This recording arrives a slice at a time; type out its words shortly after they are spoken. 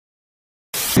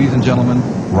Ladies and gentlemen,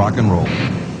 rock and roll. Do you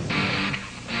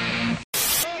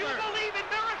believe in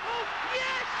miracles?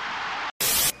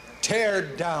 Yes! Tear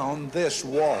down this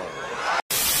wall.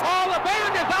 Oh, the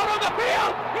band is out on the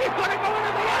field! He's gonna go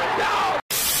into the end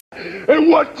zone!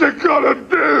 And what you gonna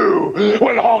do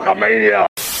with Hulkamania?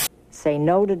 Say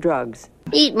no to drugs.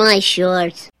 Eat my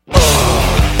shorts.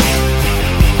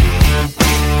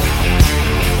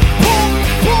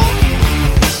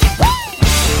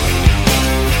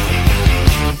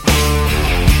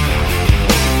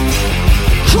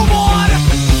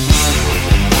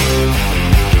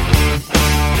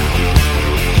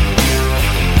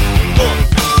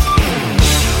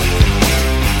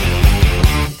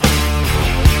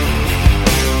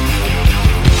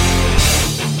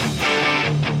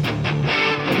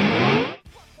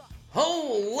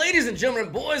 Ladies and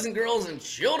gentlemen, boys and girls, and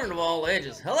children of all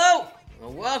ages, hello,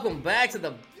 and welcome back to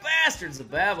the Bastards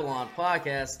of Babylon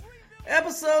podcast,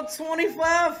 episode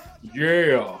 25.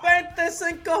 Yeah.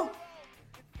 25.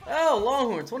 Oh,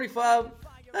 Longhorn, 25.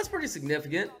 That's pretty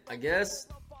significant, I guess.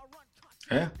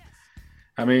 Yeah.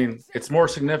 I mean, it's more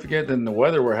significant than the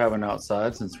weather we're having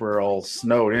outside since we're all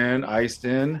snowed in, iced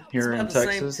in here in It's about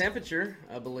Texas. the same temperature,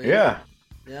 I believe. Yeah.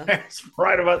 Yeah. It's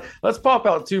right about. Let's pop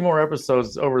out 2 more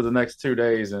episodes over the next 2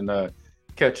 days and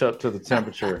catch up to the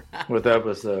temperature with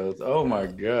episodes. Oh my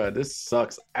God, this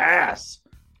sucks ass.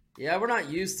 Yeah, we're not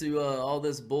used to all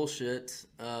this bullshit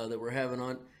that we're having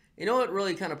on. You know what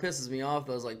really kind of pisses me off,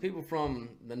 though, is like people from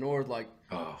the north, like,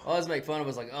 always make fun of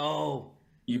us, like, oh,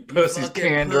 You pussies fucking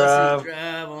can pussies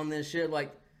drive. on this shit.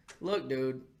 Like, look,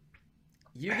 dude,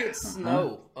 you get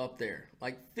snow up there,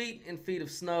 like feet and feet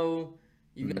of snow.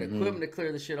 You got equipment to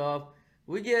clear the shit off.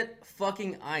 We get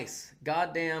fucking ice,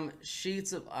 goddamn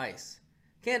sheets of ice.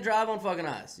 Can't drive on fucking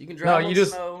ice. You can drive on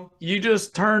snow. You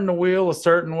just turn the wheel a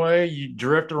certain way. You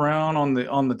drift around on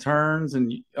the turns,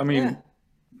 and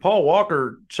Paul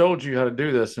Walker showed you how to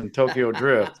do this in Tokyo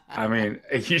Drift. I mean,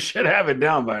 you should have it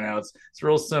down by now. It's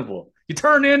real simple. You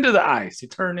turn into the ice. You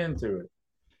turn into it.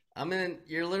 I mean,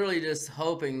 you're literally just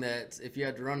hoping that if you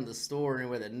have to run to the store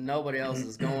anywhere that nobody else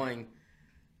is going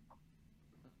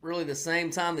really the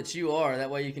same time that you are, that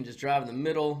way you can just drive in the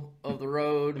middle of the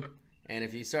road, and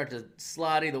if you start to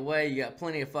slide either way, you got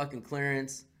plenty of fucking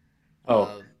clearance.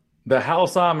 The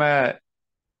house I'm at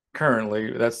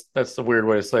currently, that's the weird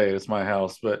way to say it. It's my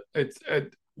house, but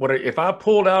if I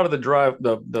pulled out of the drive,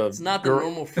 it's not the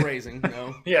normal phrasing,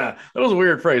 no. Yeah, that was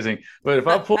weird phrasing. But if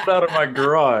I pulled out of my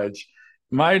garage,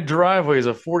 my driveway is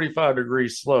a 45-degree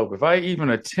slope. If I even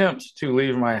attempt to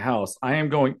leave my house, I am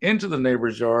going into the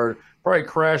neighbor's yard, probably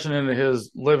crashing into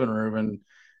his living room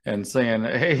and saying,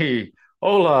 "Hey,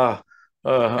 hola,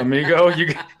 amigo,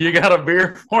 you got a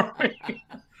beer for me?"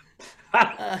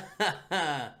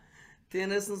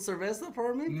 ¿Tienes un cerveza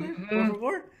por mí, por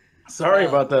favor? Sorry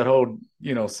about that whole,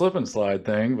 slip and slide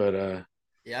thing, but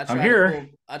yeah, I'm here.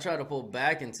 I tried to pull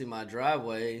back into my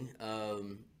driveway.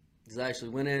 Because I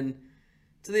actually went in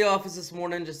to the office this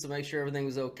morning just to make sure everything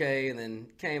was okay, and then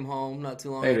came home not too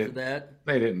long after that.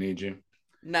 They didn't need you.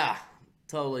 Nah,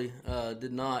 totally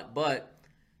did not. But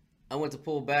I went to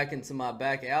pull back into my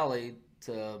back alley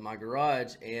to my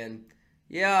garage, and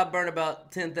yeah, I burned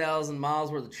about 10,000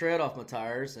 miles worth of tread off my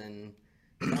tires, and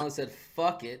finally said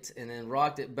fuck it, and then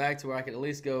rocked it back to where I could at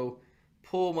least go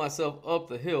pull myself up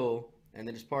the hill, and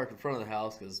then just park in front of the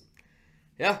house, because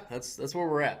yeah, that's where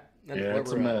we're at.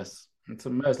 It's a mess. It's a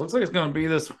mess. Looks like it's going to be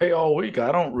this way all week.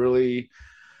 I don't really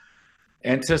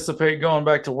anticipate going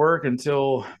back to work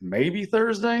until maybe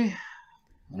Thursday.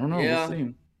 I don't know. Yeah. We'll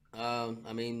see.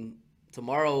 I mean,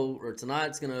 tomorrow or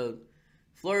tonight's going to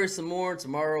flourish some more.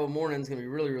 Tomorrow morning's going to be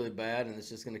really, really bad, and it's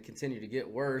just going to continue to get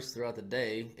worse throughout the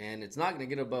day, and it's not going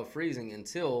to get above freezing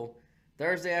until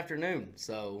Thursday afternoon.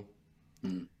 So,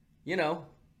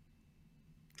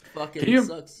 fucking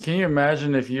sucks. Can you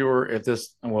imagine if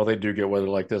they do get weather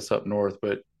like this up north,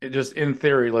 but it just in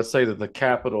theory, let's say that the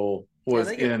capital was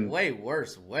they get way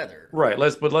worse weather. Right.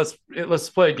 Let's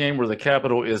play a game where the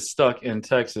capital is stuck in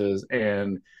Texas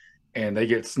and they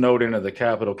get snowed into the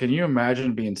capital. Can you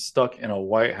imagine being stuck in a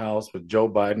White House with Joe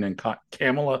Biden and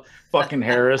Kamala fucking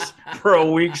Harris for a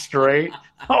week straight?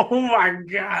 Oh my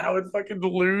God, I would fucking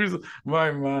lose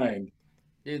my mind.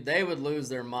 Dude, they would lose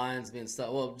their minds being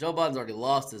stuck. Well, Joe Biden's already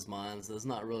lost his mind, so it's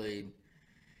not really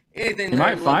anything. He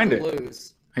might find it.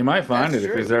 Lose. He might find it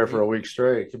if he's there for a week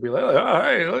straight. He'd be like, "Oh,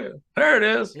 hey, look, there it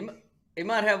is." He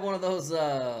might have one of those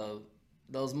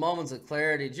moments of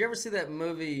clarity. Did you ever see that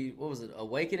movie? What was it?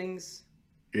 Awakenings.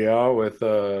 Yeah, with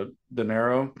De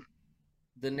Niro.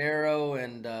 De Niro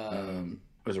and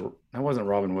that wasn't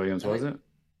Robin Williams, was it?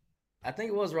 I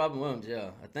think it was Robin Williams. Yeah,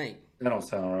 I think. That don't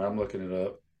sound right. I'm looking it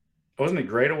up. Wasn't it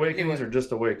Great Awakenings Anyway, or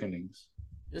just Awakenings?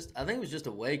 I think it was just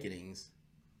Awakenings.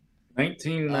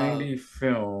 1990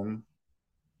 film.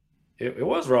 It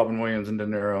was Robin Williams and De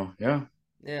Niro. Yeah.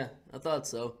 Yeah, I thought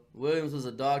so. Williams was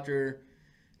a doctor.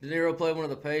 De Niro played one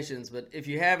of the patients. But if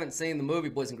you haven't seen the movie,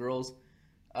 boys and girls,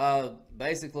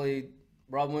 basically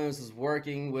Robin Williams was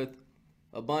working with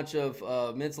a bunch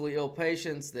of mentally ill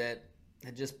patients that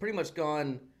had just pretty much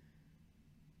gone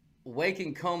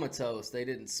waking comatose. They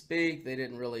didn't speak. They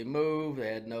didn't really move.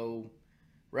 They had no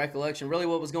recollection really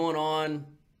what was going on.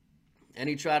 And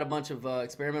he tried a bunch of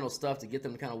experimental stuff to get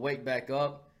them to kind of wake back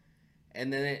up.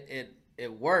 And then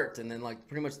it worked. And then like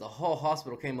pretty much the whole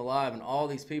hospital came alive, and all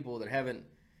these people that haven't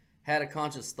had a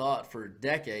conscious thought for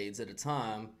decades at a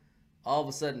time all of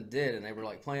a sudden did. And they were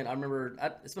like playing.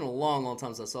 It's been a long, long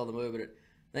time since I saw the movie,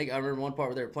 but I remember one part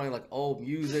where they were playing like old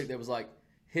music that was like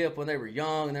hip when they were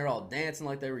young, and they were all dancing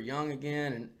like they were young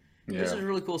again. And this is a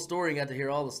really cool story. You got to hear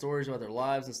all the stories about their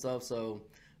lives and stuff. So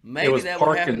maybe that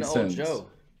would happen to old Joe.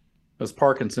 It was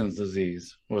Parkinson's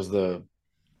disease was the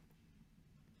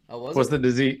the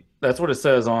disease. That's what it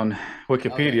says on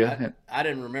Wikipedia. Okay. I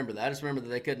didn't remember that. I just remember that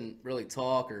they couldn't really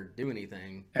talk or do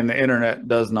anything. And the internet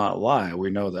does not lie. We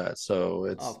know that. So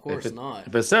it's of course not.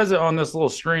 If it says it on this little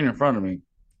screen in front of me,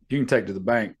 you can take it to the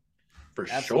bank for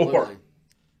sure.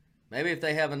 Maybe if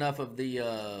they have enough of the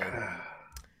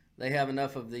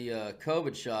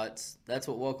COVID shots, that's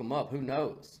what woke them up. Who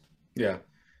knows? Yeah.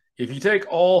 If you take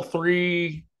all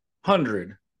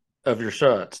 300 of your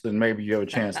shots, then maybe you have a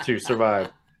chance to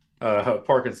survive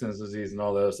Parkinson's disease and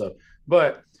all that other stuff.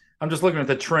 But I'm just looking at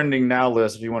the trending now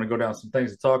list. If you want to go down some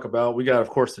things to talk about, we got, of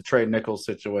course, the Trey Nichols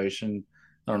situation.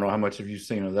 I don't know how much have you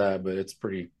seen of that, but it's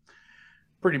pretty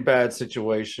bad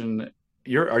situation.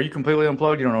 Are you completely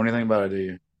unplugged? You don't know anything about it, do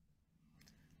you?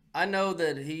 I know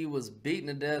that he was beaten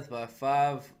to death by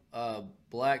 5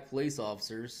 black police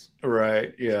officers.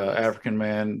 Right. Yeah. African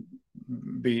man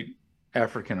beat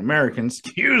African American.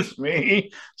 Excuse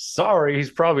me. Sorry.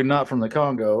 He's probably not from the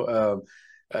Congo.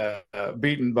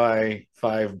 Beaten by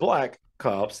 5 black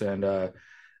cops. And I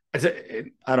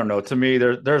don't know. To me,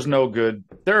 there are no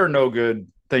good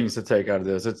things to take out of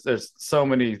this. There's so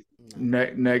many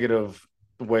negative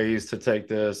ways to take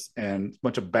this, and a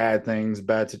bunch of bad things,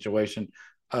 bad situation.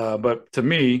 But to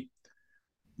me,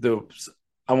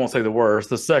 I won't say the worst.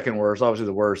 The second worst, obviously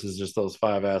the worst, is just those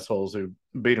 5 assholes who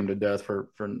beat him to death for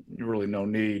really no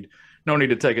need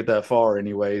to take it that far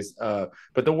anyways. But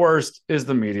the worst is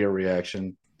the media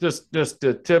reaction. Just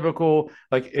the typical,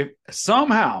 like, if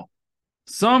somehow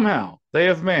they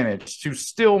have managed to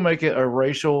still make it a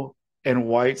racial and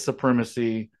white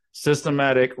supremacy,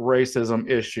 systematic racism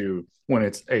issue when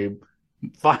it's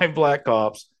 5 black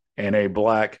cops and a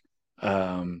black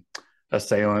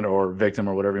assailant or victim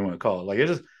or whatever you want to call it. Like,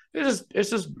 it's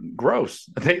just gross.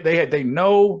 They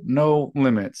know no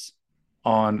limits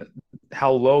on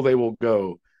how low they will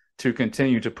go to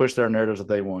continue to push their narratives that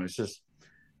they want. It's just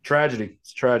tragedy.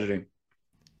 It's tragedy.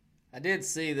 I did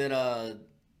see that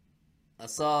I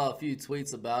saw a few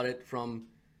tweets about it from,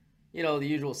 the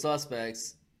usual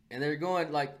suspects, and they're going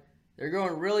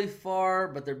really far,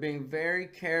 but they're being very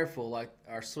careful, like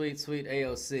our sweet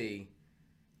AOC.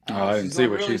 I didn't see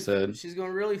what she said. She's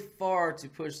going really far to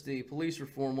push the police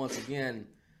reform once again,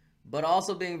 but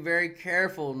also being very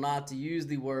careful not to use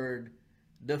the word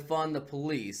defund the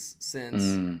police,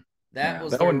 since that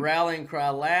was their rallying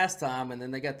cry last time, and then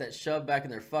they got that shoved back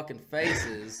in their fucking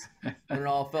faces when it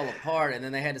all fell apart, and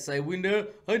then they had to say,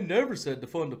 I never said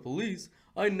defund the police.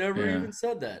 I never even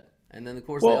said that. And then, of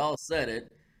course, they all said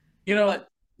it. But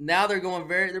now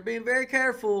they're being very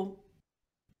careful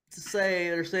to say,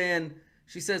 they're saying,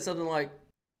 she said something like,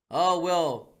 oh,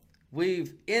 well,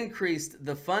 we've increased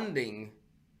the funding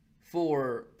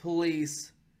for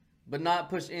police, but not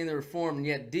pushed any of the reform, and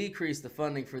yet decreased the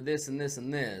funding for this and this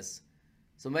and this.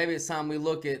 So maybe it's time we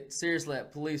look seriously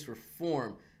at police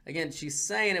reform. Again, she's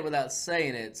saying it without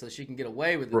saying it, so she can get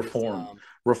away with it.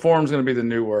 Reform's going to be the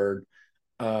new word.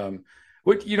 I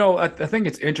think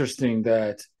it's interesting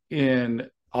that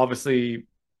obviously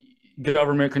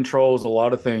government controls a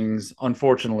lot of things,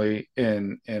 unfortunately,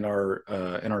 in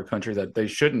our country that they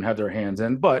shouldn't have their hands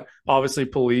in. But obviously,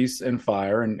 police and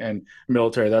fire and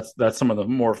military, that's some of the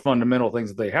more fundamental things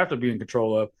that they have to be in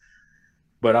control of.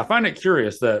 But I find it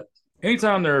curious that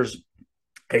anytime there's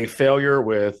a failure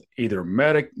with either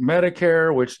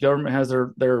Medicare, which government has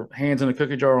their hands in a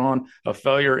cookie jar on, a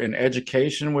failure in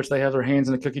education, which they have their hands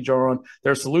in a cookie jar on,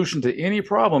 their solution to any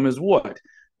problem is what?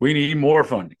 We need more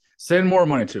funding. Send more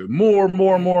money to it. More.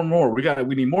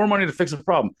 We need more money to fix the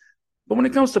problem. But when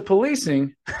it comes to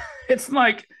policing, it's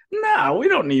like No, we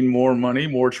don't need more money,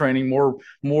 more training, more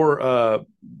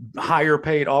higher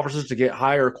paid officers to get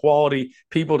higher quality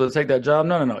people to take that job.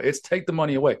 No. It's take the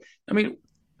money away. I mean,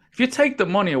 if you take the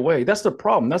money away, that's the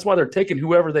problem. That's why they're taking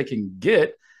whoever they can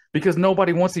get, because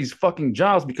nobody wants these fucking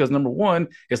jobs, because number one,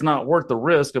 it's not worth the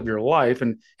risk of your life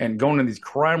and going to these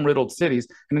crime-riddled cities.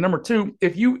 And then number two,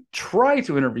 if you try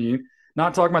to intervene,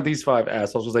 not talking about these 5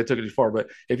 assholes because they took it too far, but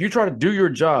if you try to do your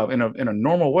job in a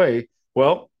normal way,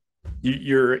 well,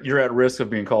 you're at risk of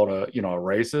being called a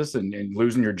racist and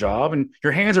losing your job, and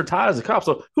your hands are tied as a cop.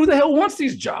 So who the hell wants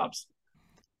these jobs?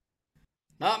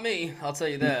 Not me, I'll tell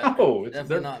you that. No,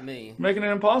 definitely not me. Making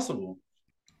it impossible.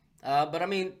 But I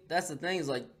mean, that's the thing, is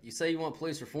like, you say you want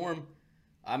police reform.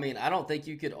 I mean, I don't think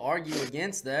you could argue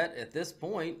against that at this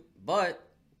point, but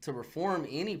to reform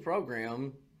any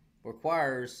program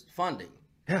requires funding.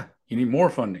 Yeah, you need more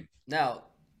funding. Now,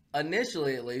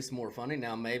 initially, at least, more funding.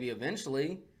 Now, maybe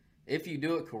eventually, if you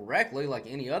do it correctly, like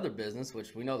any other business,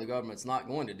 which we know the government's not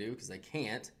going to do because they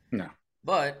can't. No.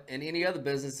 But in any other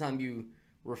business, time you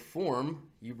reform,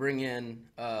 you bring in,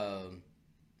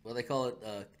 what they call it,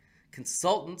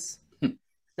 consultants.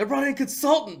 They're brought in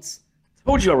consultants.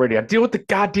 Told you already, I deal with the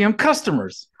goddamn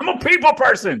customers. I'm a people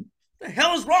person. The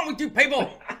hell is wrong with you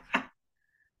people?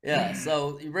 Yeah,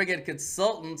 so you bring in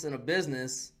consultants in a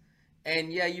business,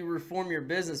 and yeah, you reform your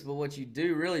business, but what you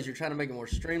do really is you're trying to make it more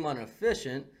streamlined and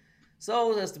efficient,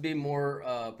 so as to be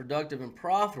more productive and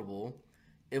profitable.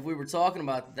 If we were talking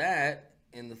about that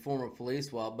in the form of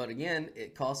police, well, but again,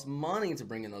 it costs money to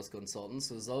bring in those consultants,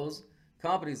 because those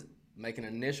companies make an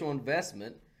initial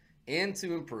investment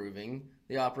into improving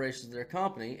the operations of their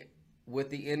company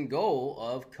with the end goal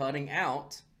of cutting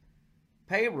out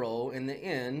payroll in the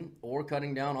end, or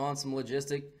cutting down on some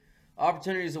logistic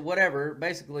opportunities or whatever.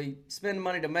 Basically, spend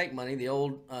money to make money. The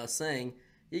old saying,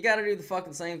 you got to do the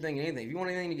fucking same thing in anything. If you want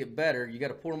anything to get better, you got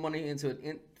to pour money into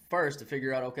it first to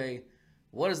figure out, okay,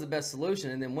 what is the best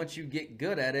solution? And then once you get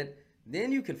good at it,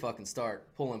 then you can fucking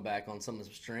start pulling back on some of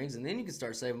the strings, and then you can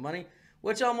start saving money,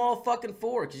 which I'm all fucking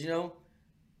for, because,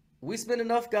 we spend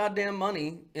enough goddamn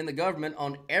money in the government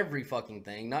on every fucking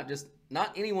thing, not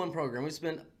any one program. We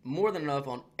spend more than enough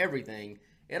on everything.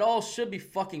 It all should be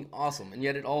fucking awesome, and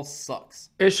yet it all sucks.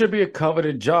 It should be a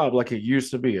coveted job like it used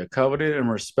to be, a coveted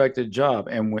and respected job.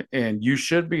 And you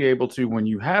should be able to, when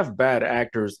you have bad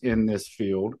actors in this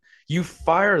field, you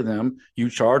fire them, you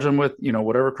charge them with,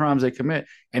 whatever crimes they commit,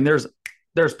 and there's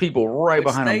people right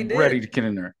behind them ready to get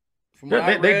in there.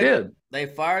 They did. They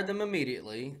fired them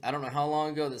immediately. I don't know how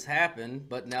long ago this happened,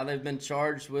 but now they've been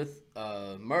charged with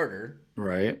murder.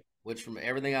 Right. Which, from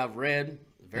everything I've read,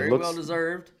 very well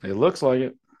deserved. It looks like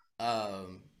it. Now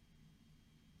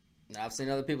I've seen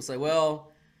other people say,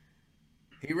 well,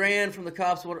 he ran from the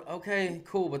cops. Okay,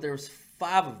 cool, but there was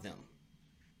 5 of them.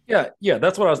 Yeah,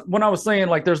 that's what when I was saying,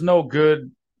 like, there's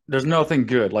nothing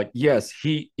good. Like, yes,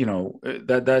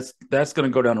 that's going to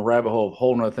go down a rabbit hole. A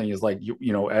whole nother thing is, like,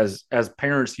 as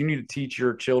parents, you need to teach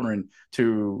your children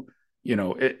to,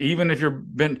 even if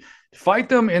fight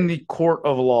them in the court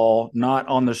of law, not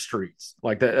on the streets.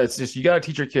 Like that. It's just, you got to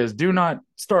teach your kids, do not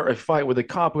start a fight with a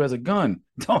cop who has a gun.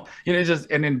 Don't,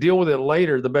 and then deal with it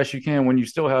later the best you can when you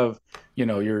still have,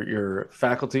 your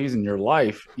faculties and your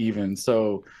life even.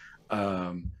 So,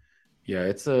 yeah,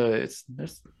 it's a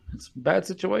bad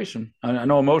situation. I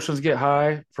know emotions get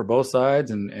high for both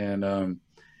sides, and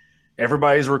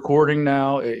everybody's recording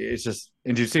now. It's just,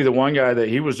 and you see the one guy that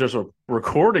he was just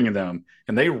recording them,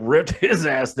 and they ripped his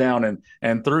ass down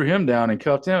and threw him down and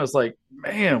cuffed him. It's like,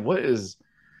 man, that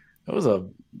was a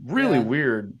really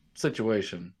weird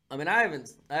situation. I mean, I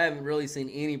haven't really seen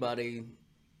anybody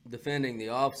defending the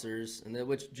officers, and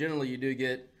which generally you do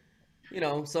get,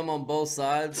 some on both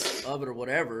sides of it or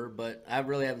whatever, but I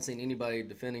really haven't seen anybody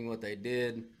defending what they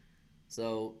did.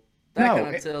 So that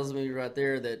kind of tells me right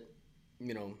there that,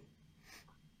 And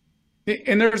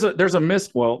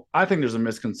I think there's a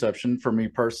misconception for me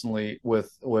personally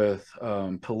with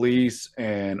police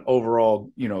and overall,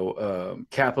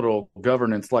 capital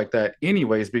governance like that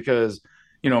anyways, because,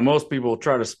 most people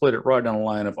try to split it right down the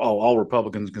line of, all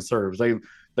Republicans and conservatives.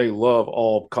 They love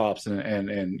all cops and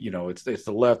it's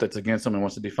the left that's against them and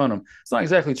wants to defund them. It's not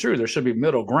exactly true. There should be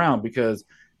middle ground, because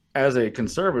as a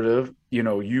conservative,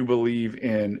 you believe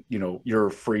in, your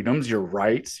freedoms, your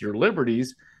rights, your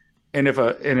liberties. And if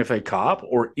a cop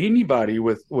or anybody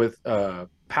with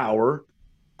power,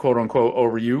 quote unquote,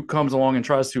 over you comes along and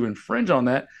tries to infringe on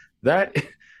that,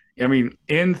 I mean,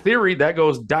 in theory, that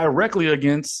goes directly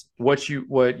against what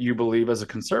you believe as a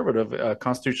conservative, a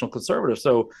constitutional conservative.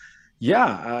 So,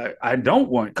 yeah, I don't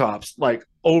want cops like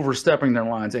overstepping their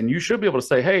lines, and you should be able to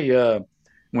say, hey,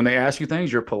 when they ask you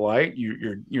things, you're polite,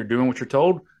 you're doing what you're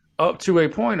told, up to a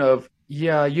point of,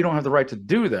 yeah, you don't have the right to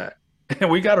do that. And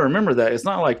we got to remember that. It's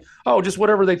not like, oh, just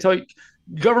whatever they tell you.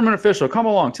 Government official, come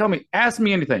along, tell me, ask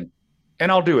me anything,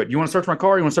 and I'll do it. You want to search my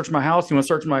car? You want to search my house? You want to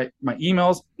search my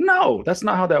emails? No, that's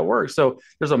not how that works. So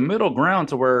there's a middle ground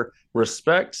to where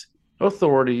respect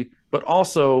authority, but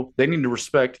also they need to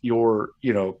respect your,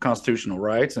 constitutional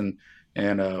rights, and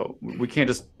we can't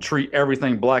just treat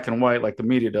everything black and white like the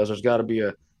media does. There's got to be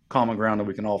a common ground that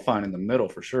we can all find in the middle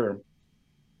for sure.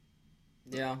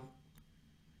 Yeah.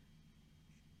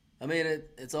 I mean,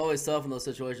 it's always tough in those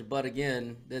situations, but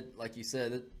again, like you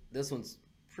said, this one's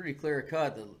pretty clear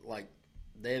cut that like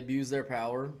they abuse their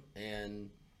power, and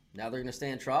now they're going to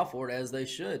stand trial for it, as they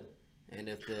should. And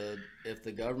if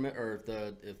the government, or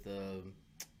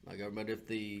if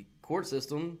the court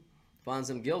system finds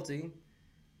them guilty,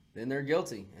 then they're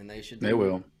guilty, and they should. They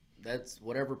will. That's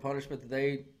whatever punishment that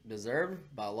they deserve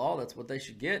by law. That's what they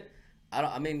should get.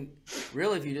 I mean,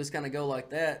 really, if you just kind of go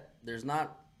like that, there's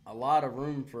not a lot of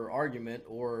room for argument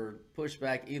or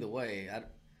pushback either way.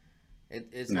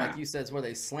 It's like you said, it's where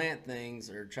they slant things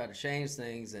or try to change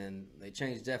things, and they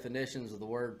change definitions of the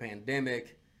word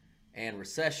pandemic and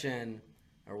recession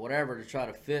or whatever to try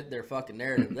to fit their fucking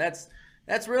narrative.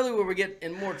 That's really where we get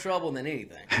in more trouble than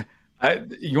anything.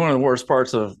 One of the worst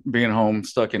parts of being home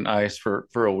stuck in ice for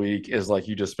a week is like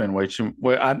you just spend way too.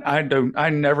 I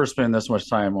never spend this much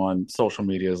time on social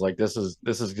media. It's like this is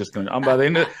just gonna. By the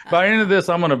end of this,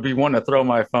 I'm gonna be wanting to throw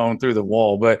my phone through the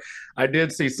wall. But I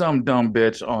did see some dumb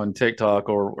bitch on TikTok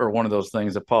or one of those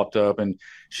things that popped up, and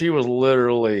she was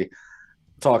literally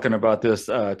talking about this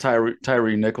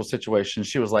Tyree Nichols situation.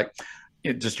 She was like,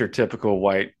 just your typical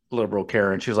white liberal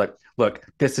Karen. She was like, "Look,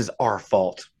 this is our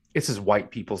fault. This is white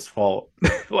people's fault."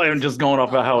 Like, I'm just going off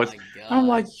about how it's. God. I'm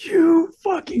like, you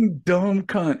fucking dumb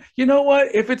cunt. You know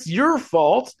what? If it's your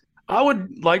fault, I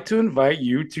would like to invite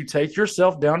you to take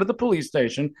yourself down to the police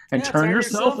station and turn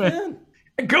yourself in.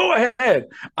 Go ahead.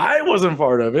 I wasn't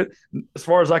part of it. As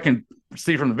far as I can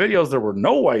see from the videos, there were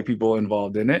no white people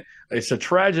involved in it. It's a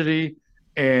tragedy,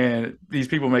 and these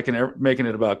people making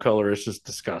it about color is just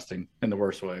disgusting in the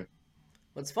worst way.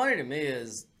 What's funny to me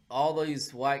is all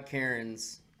these white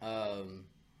Karens.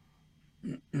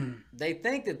 They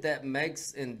think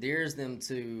that endears them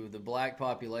to the black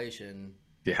population.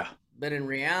 Yeah. But in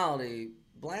reality,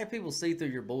 black people see through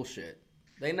your bullshit.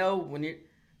 They know when you're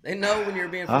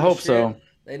being full I hope of shit. so.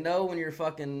 They know when you're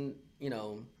fucking,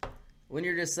 when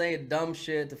you're just saying dumb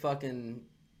shit to fucking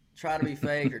try to be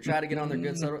fake or try to get on their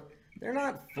good side. They're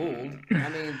not fooled. I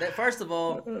mean, first of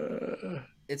all,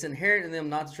 it's inherent in them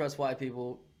not to trust white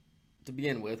people to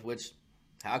begin with, which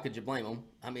how could you blame them?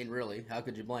 I mean, really, how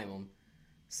could you blame them?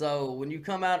 So when you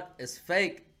come out as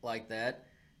fake like that,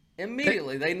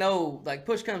 immediately they know, like,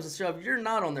 push comes to shove, you're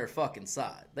not on their fucking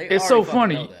side. It's so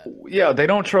funny. Yeah, they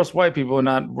don't trust white people,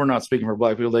 and we're not speaking for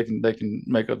black people. They can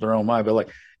make up their own mind, but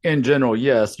like in general,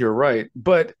 yes, you're right.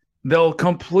 But they'll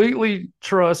completely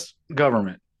trust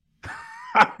government.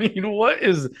 I mean, what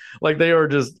is like they are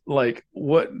just like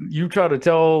what you try to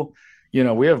tell.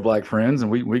 We have black friends,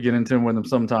 and we get into them with them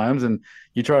sometimes, and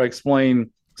you try to explain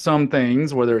some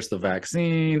things, whether it's the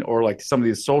vaccine or like some of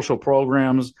these social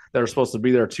programs that are supposed to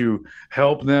be there to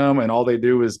help them, and all they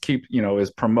do is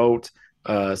is promote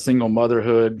single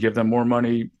motherhood, give them more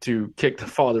money to kick the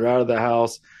father out of the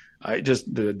house,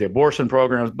 just the abortion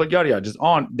programs, but yada yada, just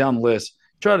on down the list.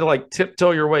 Try to like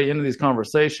tiptoe your way into these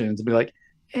conversations and be like,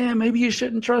 maybe you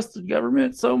shouldn't trust the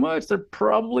government so much. They're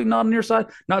probably not on your side.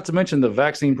 Not to mention the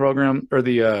vaccine program or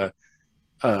the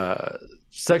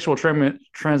sexual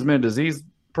transmitted disease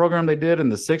program they did in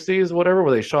the 60s, whatever,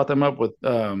 where they shot them up with,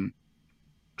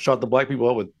 shot the black people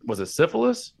up with, was it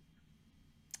syphilis?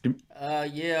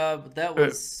 Yeah, but that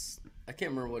was, I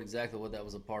can't remember exactly what that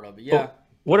was a part of, but yeah. Well,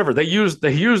 whatever, they used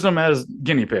them as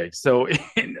guinea pigs. So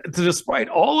despite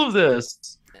all of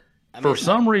this, for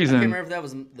some reason, I can't remember if that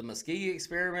was the Muskegee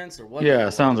experiments or what. Yeah,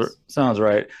 sounds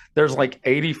right. There's like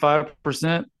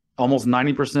 85%, almost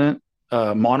 90%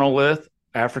 monolith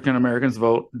African Americans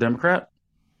vote Democrat.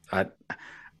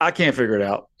 I can't figure it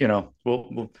out.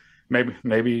 We'll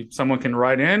maybe someone can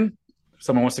write in.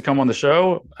 Someone wants to come on the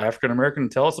show, African American,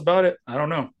 and tell us about it. I don't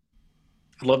know.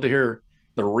 I'd love to hear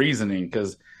the reasoning,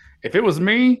 because if it was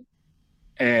me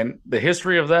and the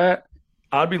history of that,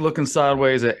 I'd be looking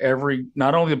sideways at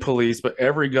not only the police, but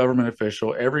every government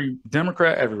official, every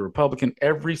Democrat, every Republican,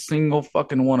 every single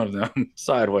fucking one of them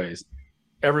sideways.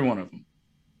 Every one of them.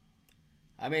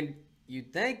 I mean,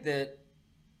 you'd think that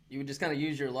you would just kind of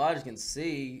use your logic and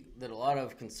see that a lot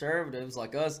of conservatives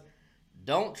like us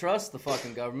don't trust the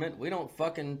fucking government. We don't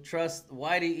fucking trust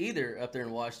Whitey either up there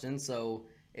in Washington. So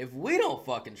If we don't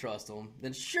fucking trust them,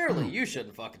 then surely you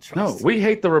shouldn't fucking No, trust them. we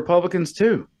hate the Republicans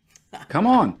too. Come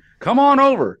on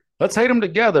over. Let's hate them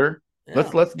together. Yeah.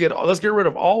 Let's get rid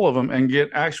of all of them and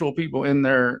get actual people in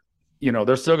there. You know,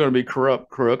 they're still going to be corrupt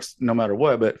crooks no matter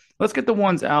what, but let's get the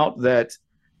ones out that,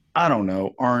 I don't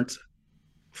know, aren't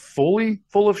fully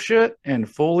full of shit and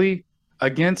fully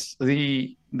against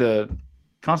the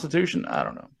Constitution. I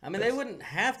don't know. I mean, they wouldn't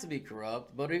have to be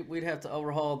corrupt, but we'd have to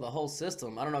overhaul the whole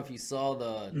system. I don't know if you saw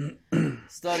the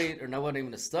study, or no, it wasn't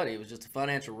even a study. It was just the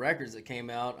financial records that came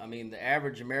out. I mean, the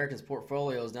average American's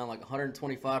portfolio is down like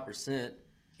 125%.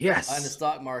 Yes. In the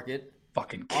stock market.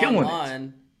 Fucking killing online.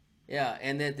 It. Yeah,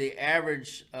 and that the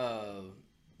average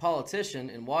politician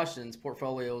in Washington's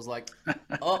portfolio is like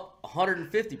up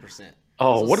 150%.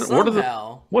 Oh,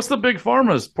 so what's the big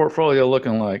pharma's portfolio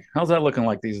looking like? How's that looking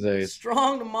like these days?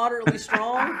 Strong to moderately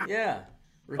strong. Yeah.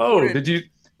 Did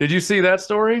you see that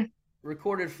story?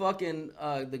 Recorded fucking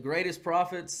the greatest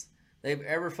profits they've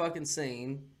ever fucking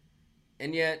seen,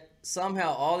 and yet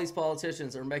somehow all these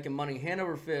politicians are making money hand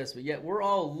over fist, but yet we're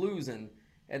all losing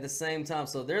at the same time.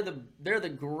 So they're the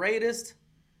greatest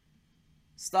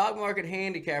stock market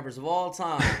handicappers of all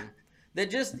time. That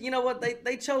just, you know what,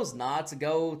 they chose not to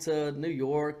go to New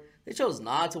York. They chose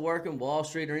not to work in Wall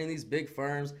Street or any of these big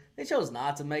firms. They chose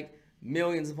not to make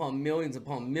millions upon millions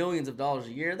upon millions of dollars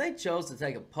a year. They chose to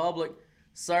take a public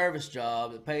service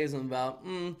job that pays them about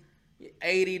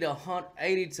 80 to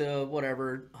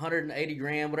whatever, 180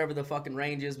 grand, whatever the fucking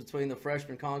range is between the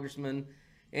freshman congressman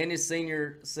and his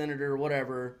senior senator or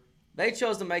whatever. They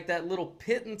chose to make that little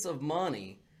pittance of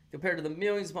money compared to the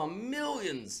millions upon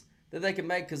millions that they can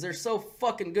make because they're so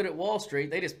fucking good at Wall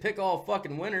Street. They just pick all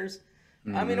fucking winners.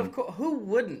 Mm-hmm. I mean, of course, who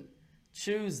wouldn't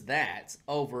choose that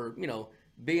over, you know,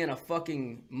 being a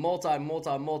fucking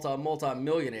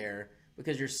multi-millionaire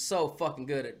because you're so fucking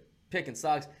good at picking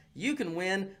stocks? You can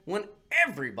win when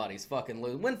everybody's fucking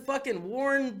losing. When fucking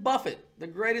Warren Buffett, the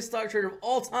greatest stock trader of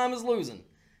all time, is losing.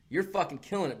 You're fucking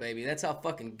killing it, baby. That's how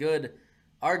fucking good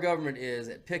our government is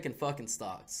at picking fucking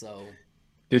stocks. So...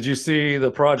 Did you see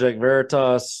the Project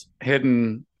Veritas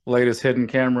latest hidden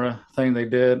camera thing they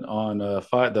did on the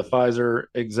Pfizer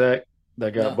exec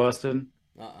that got busted?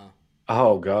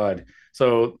 Oh God!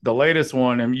 So the latest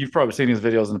one, and you've probably seen these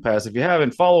videos in the past. If you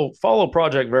haven't, follow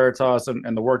Project Veritas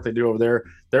and the work they do over there.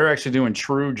 They're actually doing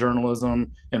true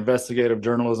journalism, investigative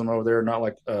journalism over there, not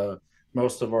like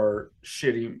most of our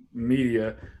shitty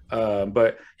media.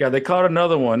 But yeah, they caught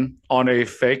another one on a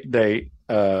fake date.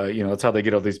 You know, that's how they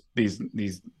get all these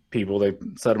people. They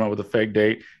set them up with a fake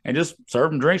date and just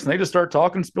serve them drinks, and they just start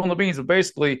talking, spilling the beans. But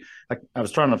basically, I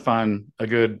was trying to find a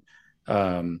good,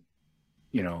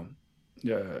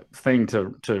 thing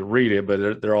to read it,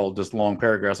 but they're all just long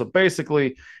paragraphs. So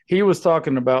basically, he was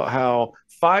talking about how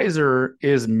Pfizer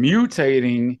is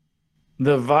mutating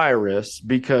the virus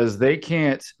because they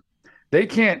can't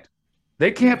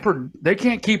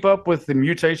keep up with the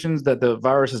mutations that the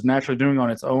virus is naturally doing on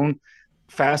its own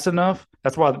fast enough.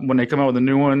 That's why when they come out with a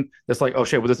new one, it's like, oh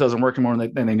shit, well, this doesn't work anymore,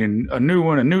 and they need a new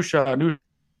one, a new shot.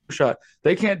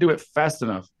 They can't do it fast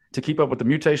enough to keep up with the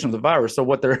mutation of the virus. So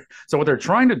what they're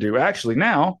trying to do actually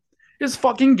now is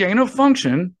fucking gain of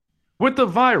function with the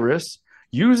virus,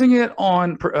 using it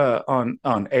on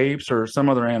apes or some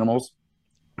other animals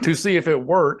to see if it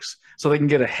works, so they can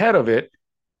get ahead of it.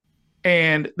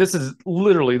 And this is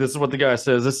what the guy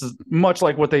says. This is much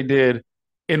like what they did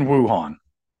in Wuhan.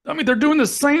 I mean, they're doing the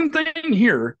same thing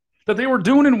here that they were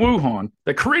doing in Wuhan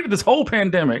that created this whole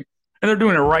pandemic, and they're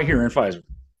doing it right here in Pfizer.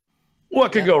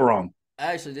 What could go wrong?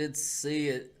 I actually did see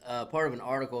it, part of an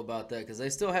article about that, because they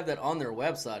still have that on their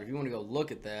website. If you want to go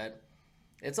look at that,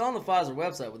 it's on the Pfizer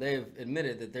website where they've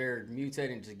admitted that they're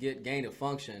mutating to get gain of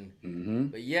function. Mm-hmm.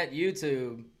 But yet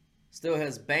YouTube still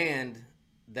has banned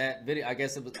that video. I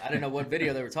guess I didn't know what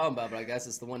video they were talking about, but I guess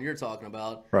it's the one you're talking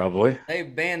about. Probably. They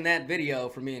banned that video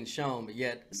from being shown, but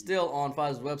yet still on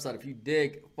Pfizer's website, if you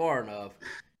dig far enough,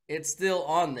 it's still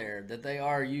on there that they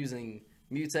are using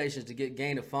mutations to get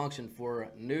gain of function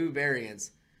for new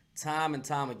variants time and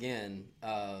time again.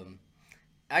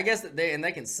 I guess that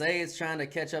they can say it's trying to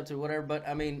catch up to whatever, but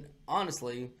I mean,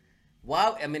 honestly,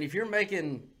 if you're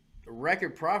making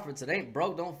record profits, it ain't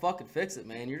broke, don't fucking fix it,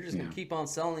 man. You're just gonna keep on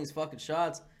selling these fucking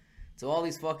shots to all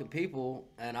these fucking people.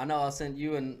 And I know I sent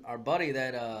you and our buddy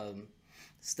that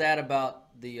stat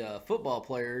about the football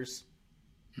players,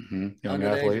 young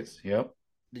athletes. Yep.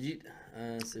 Did you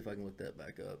let's see if I can look that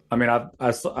back up? I mean, I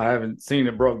haven't seen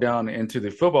it broke down into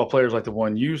the football players like the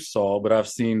one you saw, but I've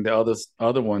seen the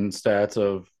other one stats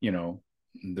of, you know,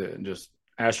 the just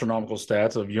astronomical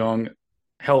stats of young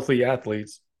healthy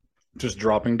athletes just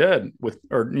dropping dead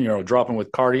dropping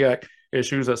with cardiac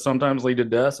issues that sometimes lead to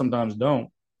death, sometimes don't.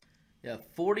 Yeah,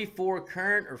 44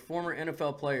 current or former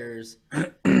NFL players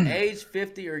age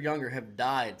 50 or younger have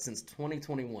died since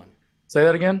 2021. Say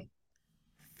that again.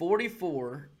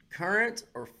 44 current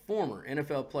or former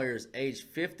NFL players aged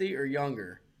 50 or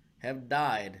younger have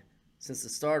died since the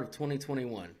start of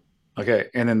 2021. Okay,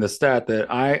 and then the stat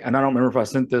that I don't remember if I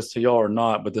sent this to y'all or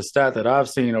not, but the stat that I've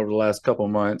seen over the last couple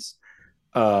of months,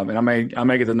 and I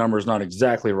may get the numbers not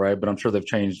exactly right, but I'm sure they've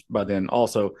changed by then.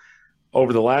 Also,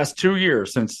 over the last 2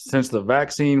 years since the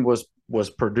vaccine was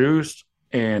produced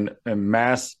and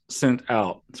mass sent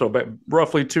out, so about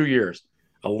roughly 2 years,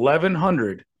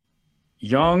 1,100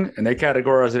 young, and they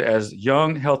categorize it as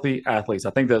young, healthy athletes.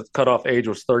 I think the cutoff age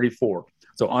was 34.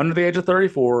 So under the age of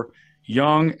 34,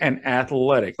 young and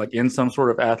athletic, like in some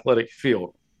sort of athletic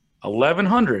field.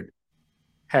 1,100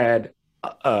 had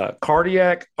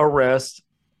cardiac arrest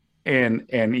and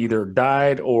either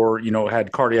died or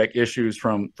had cardiac issues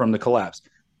from the collapse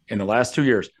in the last 2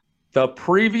 years. The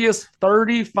previous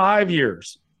 35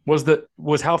 years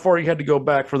was how far you had to go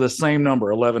back for the same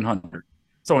number, 1,100.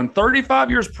 So in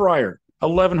 35 years prior,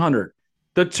 1,100.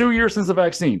 The 2 years since the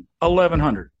vaccine,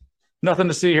 1,100. Nothing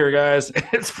to see here, guys.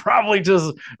 It's probably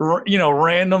just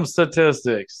random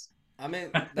statistics. I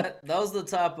mean, those are the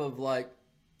type of like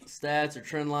stats or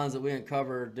trend lines that we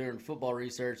uncover during football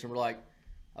research, and we're like,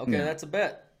 okay, that's a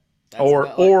bet. That's a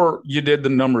bet. Or you did the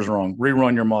numbers wrong.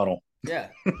 Rerun your model. Yeah.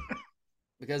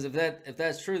 Because if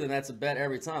that's true, then that's a bet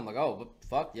every time. Like, oh,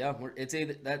 fuck yeah, it's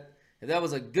either that. If that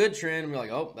was a good trend, we're like,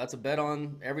 oh, that's a bet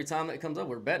on every time that comes up.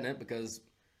 We're betting it because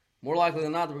more likely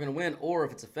than not that we're going to win. Or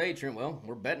if it's a fade trend, well,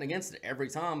 we're betting against it every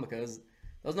time because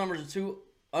those numbers are too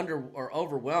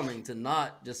overwhelming to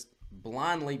not just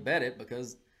blindly bet it.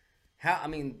 Because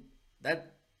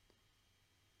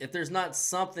if there's not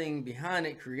something behind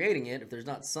it creating it, if there's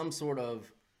not some sort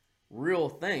of real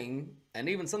thing, and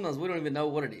even sometimes we don't even know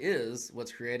what it is,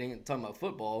 what's creating it, talking about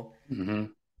football. Mm-hmm.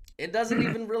 It doesn't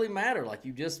even really matter. Like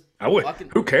you just,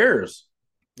 who cares?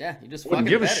 Yeah, you just wouldn't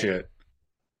give a shit.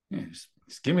 Yeah,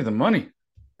 just give me the money.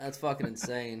 That's fucking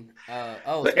insane.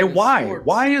 And why? Sports,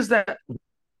 why is that?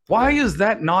 Why is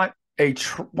that not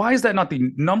why is that not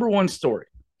the number one story?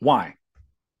 Why?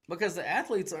 Because the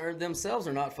athletes themselves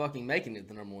are not fucking making it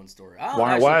the number one story.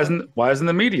 Why isn't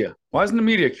the media? Why isn't the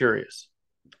media curious?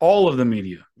 All of the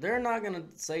media. They're not gonna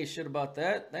say shit about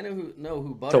that. They know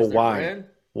who butters their bread.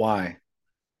 Why?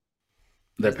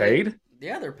 They're paid?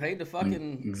 They're paid to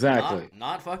fucking exactly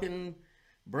not fucking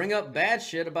bring up bad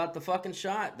shit about the fucking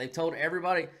shot. They told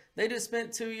everybody. They just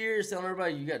spent 2 years telling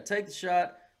everybody you got to take the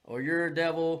shot or you're a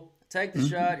devil. Take the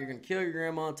shot. You're gonna kill your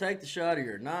grandma. Take the shot or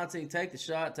you're a Nazi. Take the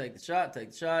shot. Take the shot.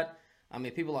 Take the shot. I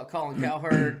mean, people like Colin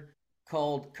Cowherd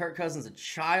called Kirk Cousins a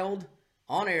child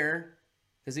on air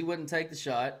because he wouldn't take the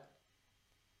shot.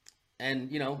 And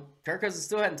Kirk Cousins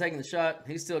still hadn't taken the shot.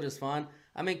 He's still just fine.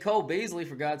 I mean, Cole Beasley,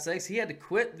 for God's sakes, he had to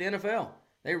quit the NFL.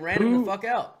 They ran him the fuck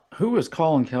out. Who is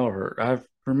Colin Cowherd? I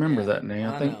remember that name.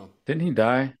 I think didn't he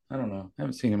die? I don't know. I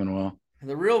haven't seen him in a while.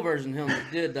 The real version of him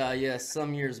did die, yes,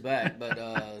 some years back. But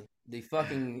the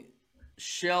fucking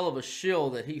shell of a shill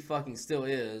that he fucking still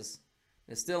is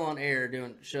still on air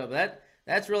doing the show. But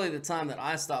that's really the time that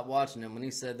I stopped watching him. When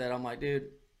he said that, I'm like,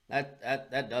 dude,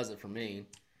 that does it for me.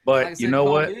 But like I said, you know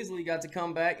Cole what? Beasley got to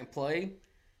come back and play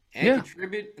and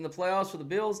contribute in the playoffs for the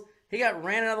Bills. He got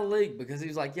ran out of the league because he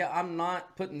was like, yeah, I'm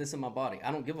not putting this in my body.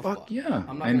 I don't give a fuck. Yeah.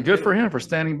 And good for him for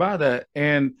standing by that.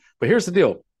 But here's the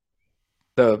deal.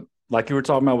 Like you were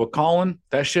talking about with Colin,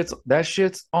 that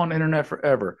shit's on the internet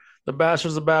forever. The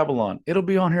Bastards of Babylon, it'll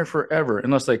be on here forever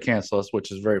unless they cancel us,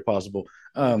 which is very possible.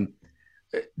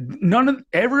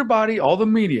 Everybody, all the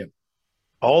media,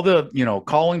 all the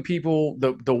calling people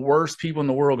the worst people in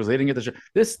the world because they didn't get the shit.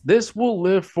 This will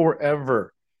live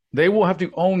forever. They will have to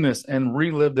own this and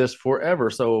relive this forever.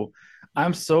 So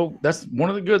that's one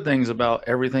of the good things about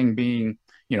everything being,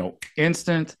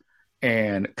 instant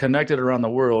and connected around the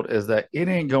world is that it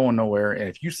ain't going nowhere. And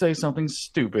if you say something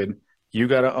stupid, you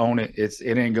got to own it.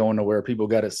 It ain't going nowhere. People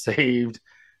got it saved,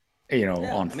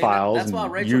 on files. That's why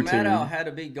Rachel YouTube. Maddow had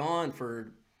to be gone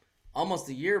for almost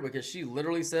a year because she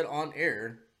literally said on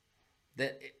air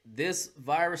that this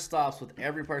virus stops with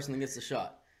every person that gets the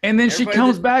shot. And then she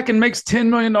comes back and makes $10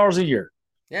 million a year.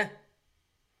 Yeah.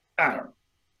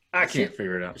 I can't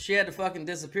figure it out. She had to fucking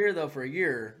disappear, though, for a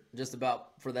year just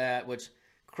about for that, which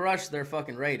crushed their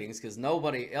fucking ratings because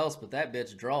nobody else but that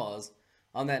bitch draws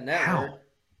on that network. How?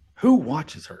 Who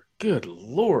watches her? Good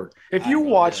Lord. If you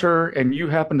watch her and you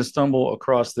happen to stumble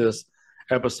across this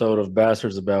episode of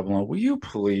Bastards of Babylon, will you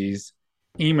please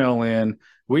email in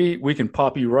we can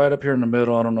pop you right up here in the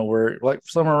middle. I don't know where, like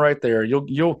somewhere right there.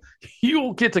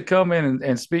 You'll get to come in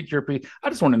and speak your piece. I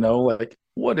just want to know, like,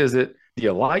 what is it? Do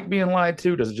you like being lied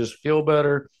to? Does it just feel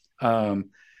better?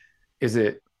 Is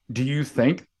it? Do you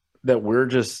think that we're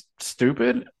just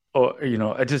stupid? Or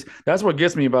that's what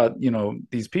gets me about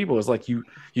these people is like you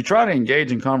try to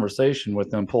engage in conversation with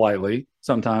them politely.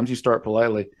 Sometimes you start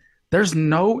politely. There's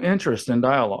no interest in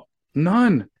dialogue.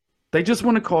 None. They just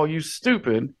want to call you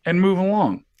stupid and move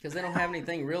along. Because they don't have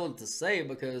anything real to say,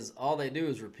 because all they do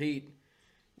is repeat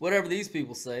whatever these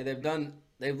people say. They've not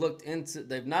looked into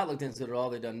it at all.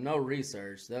 They've done no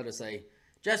research. They'll just say,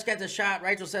 just get the shot.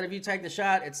 Rachel said if you take the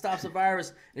shot, it stops the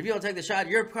virus. If you don't take the shot,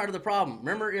 you're part of the problem.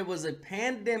 Remember, it was a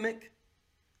pandemic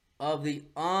of the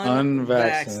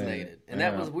unvaccinated. And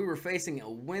that was, we were facing a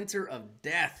winter of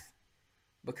death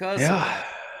because of that.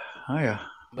 Oh, yeah.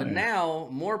 But now,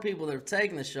 more people that have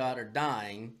taken the shot are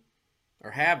dying,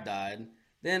 or have died,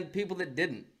 than people that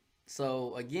didn't.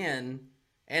 So, again,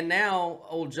 and now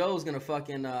old Joe's going to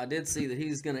fucking, I did see that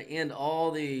he's going to end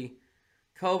all the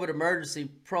COVID emergency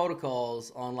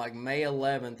protocols on like May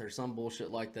 11th or some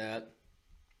bullshit like that.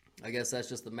 I guess that's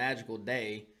just the magical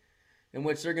day in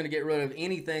which they're going to get rid of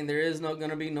anything. There is not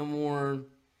going to be no more,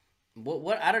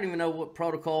 what I don't even know what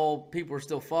protocol people are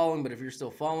still following, but if you're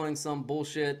still following some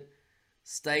bullshit,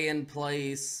 stay in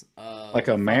place, like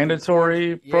a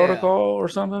mandatory protocol or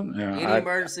something. Yeah, any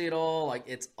emergency at all, like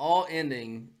it's all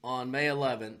ending on May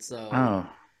 11th. So,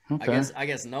 okay. I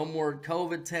guess no more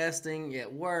COVID testing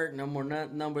at work, no more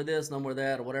this, no more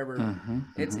that, or whatever.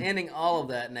 It's ending all of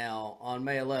that now on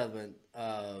May 11th.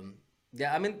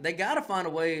 Yeah, I mean they got to find a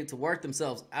way to work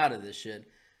themselves out of this shit.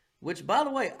 Which, by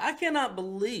the way, I cannot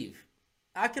believe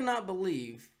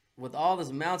with all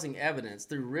this mounting evidence,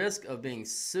 through risk of being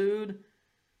sued.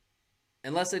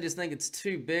 Unless they just think it's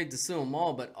too big to sue them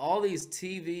all, but all these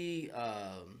TV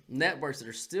networks that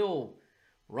are still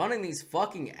running these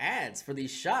fucking ads for these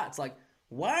shots, like,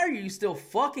 why are you still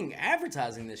fucking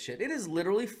advertising this shit? It is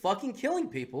literally fucking killing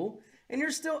people, and you're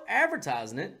still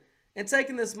advertising it and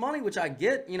taking this money, which I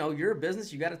get, you're a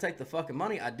business, you got to take the fucking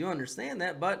money. I do understand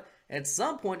that, but at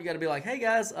some point you got to be like, hey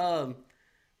guys, we're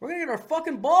going to get our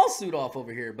fucking ball suit off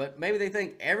over here, but maybe they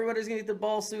think everybody's going to get their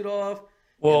ball suit off.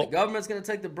 Well, the government's going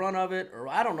to take the brunt of it, or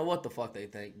I don't know what the fuck they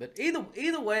think. But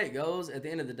either way it goes, at the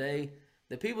end of the day,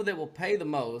 the people that will pay the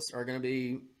most are going to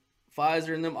be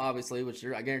Pfizer and them, obviously, which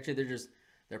I guarantee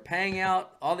they're paying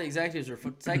out. All the executives are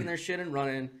taking their shit and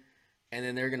running, and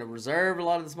then they're going to reserve a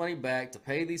lot of this money back to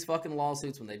pay these fucking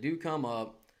lawsuits when they do come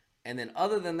up. And then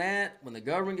other than that, when the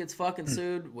government gets fucking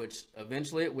sued, which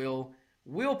eventually it will,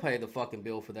 we'll pay the fucking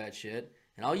bill for that shit.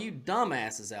 And all you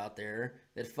dumbasses out there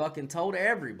that fucking told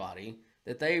everybody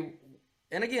that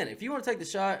and again, if you want to take the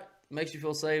shot, makes you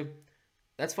feel safe,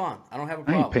 that's fine. I don't have a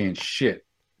problem. I ain't paying shit.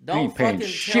 Don't fucking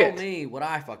tell me what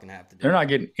I fucking have to do. They're not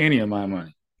getting any of my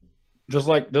money. Just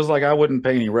like I wouldn't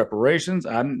pay any reparations.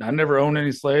 I never owned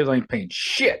any slaves. I ain't paying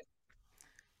shit.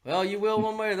 Well, you will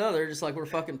one way or the other, just like we're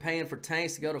fucking paying for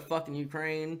tanks to go to fucking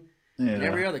Ukraine and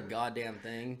every other goddamn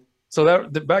thing. So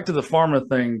that back to the pharma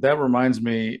thing, that reminds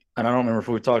me, and I don't remember if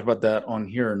we talked about that on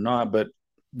here or not, but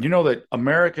you know that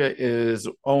America is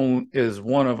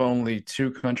one of only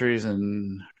two countries,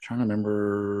 and I'm trying to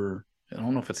remember, I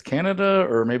don't know if it's Canada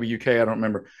or maybe UK, I don't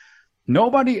remember.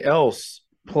 Nobody else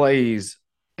plays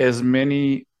as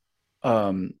many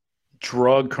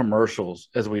drug commercials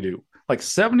as we do. Like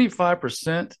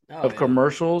 75% of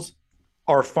commercials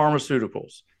are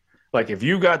pharmaceuticals. Like if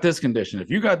you got this condition, if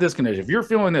you got this condition, if you're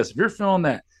feeling this, if you're feeling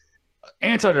that,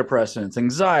 antidepressants,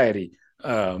 anxiety,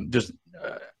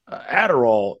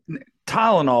 Adderall,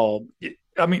 Tylenol.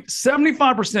 I mean,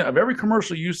 75% of every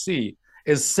commercial you see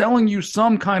is selling you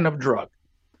some kind of drug.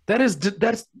 That's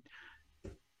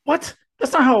what?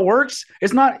 That's not how it works.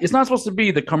 It's not supposed to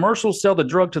be the commercial sell the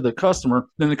drug to the customer,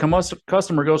 then the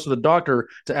customer goes to the doctor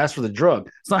to ask for the drug.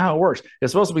 It's not how it works.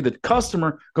 It's supposed to be the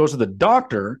customer goes to the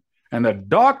doctor and the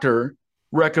doctor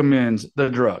recommends the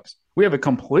drugs. We have it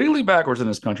completely backwards in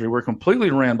this country. We're completely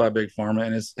ran by Big Pharma,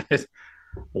 and it's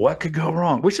what could go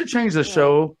wrong? We should change the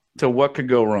show to What Could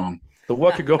Go Wrong. The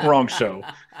What Could Go Wrong show.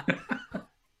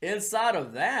 Inside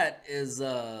of that is,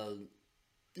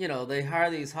 they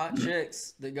hire these hot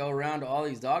chicks that go around to all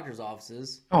these doctors'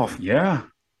 offices. Oh, yeah.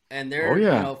 And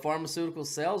they're, pharmaceutical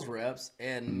sales reps.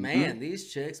 And, man,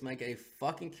 these chicks make a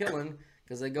fucking killing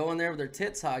because they go in there with their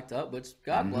tits hiked up, which,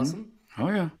 God bless them. Oh,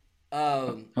 yeah.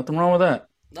 Nothing wrong with that.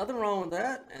 Nothing wrong with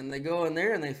that. And they go in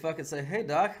there and they fucking say, hey,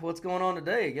 doc, what's going on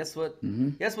today? Guess what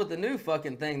the new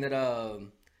fucking thing that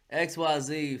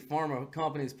XYZ pharma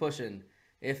company's pushing?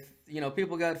 If,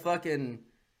 people got fucking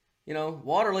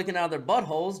water leaking out of their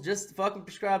buttholes, just fucking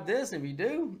prescribe this. And if you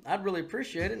do, I'd really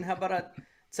appreciate it. And how about I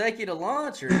take you to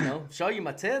lunch or, show you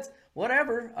my tits,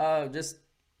 whatever. Just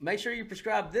make sure you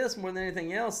prescribe this more than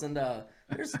anything else. And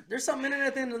there's something in it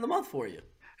at the end of the month for you.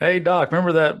 Hey, Doc,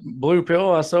 remember that blue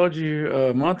pill I sold you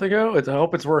a month ago? I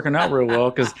hope it's working out real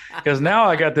well because now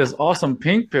I got this awesome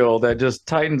pink pill that just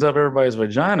tightens up everybody's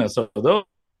vagina. So those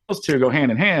two go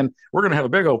hand in hand. We're going to have a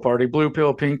big old party. Blue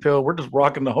pill, pink pill. We're just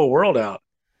rocking the whole world out.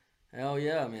 Hell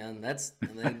yeah, man.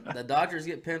 The doctors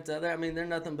get pimped out there. I mean, they're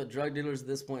nothing but drug dealers at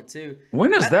this point, too.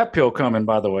 When is that pill coming,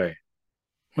 by the way?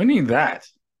 We need that.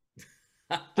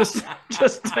 Just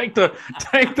take the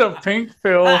pink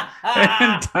pill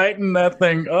and tighten that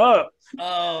thing up.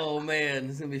 Oh man,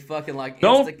 it's gonna be fucking like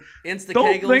Don't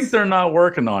Kegels. Think they're not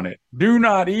working on it. Do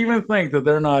not even think that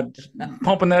they're not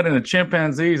pumping that into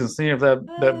chimpanzees and seeing if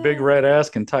that big red ass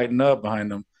can tighten up behind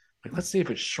them. Like, let's see if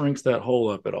it shrinks that hole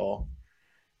up at all.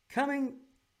 Coming,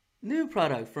 new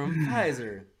product from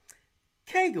Kaiser,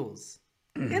 Kegels,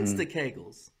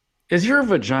 Insta-Kegels. Is your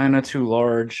vagina too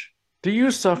large? Do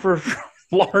you suffer from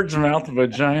large mouth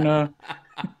vagina?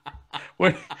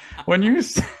 when you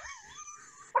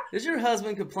Does your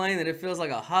husband complain that it feels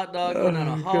like a hot dog going down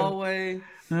a hallway?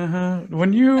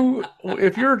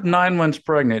 If you're 9 months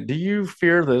pregnant, do you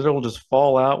fear that it'll just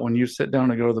fall out when you sit down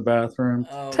to go to the bathroom?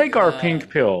 Take our pink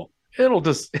pill. It'll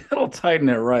tighten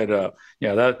it right up.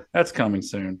 Yeah, that's coming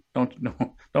soon. Don't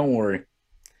worry.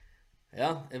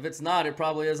 Yeah, if it's not, it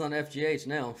probably is on FGH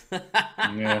now.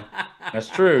 Yeah, that's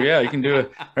true. Yeah, you can do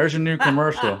it. There's your new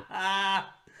commercial.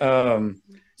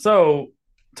 So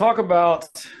talk about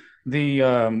we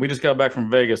just got back from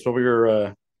Vegas. What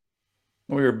were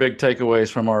your big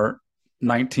takeaways from our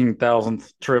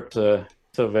 19,000th trip to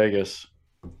Vegas?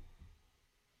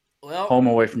 Well, home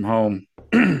away from home.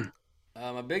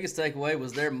 My biggest takeaway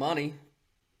was their money,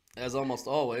 as almost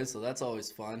always, so that's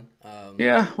always fun.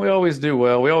 Yeah, we always do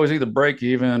well. We always either break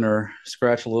even or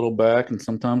scratch a little back, and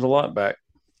sometimes a lot back.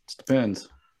 It depends.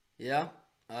 Yeah.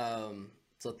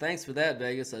 So thanks for that,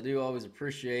 Vegas. I do always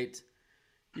appreciate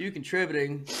you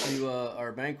contributing to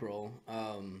our bankroll.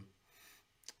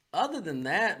 Other than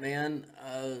that, man,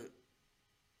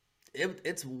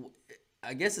 it's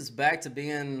I guess it's back to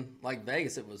being like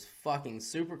Vegas. It was fucking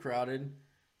super crowded,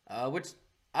 which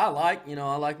I like.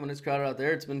 I like when it's crowded out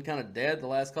there. It's been kind of dead the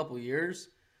last couple of years.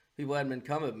 People hadn't been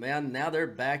coming, man. Now they're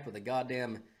back with a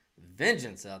goddamn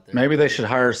vengeance out there. Maybe they should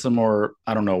hire some more,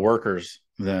 I don't know, workers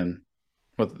then.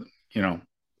 With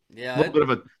yeah, a little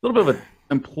bit of an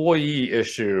employee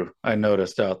issue I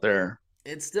noticed out there.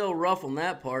 It's still rough on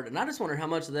that part, and I just wonder how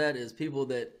much of that is people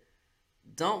that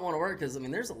don't want to work, because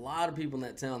there's a lot of people in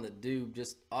that town that do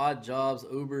just odd jobs,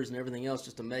 Ubers and everything else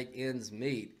just to make ends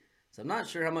meet. So I'm not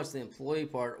sure how much the employee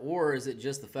part, or is it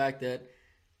just the fact that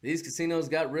these casinos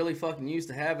got really fucking used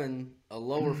to having a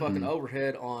lower fucking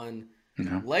overhead on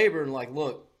labor, and like,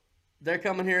 look, they're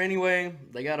coming here anyway,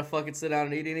 they gotta fucking sit down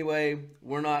and eat anyway.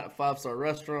 We're not a 5-star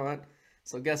restaurant,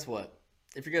 so guess what?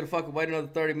 If you're gonna fucking wait another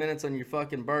 30 minutes on your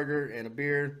fucking burger and a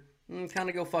beer, kind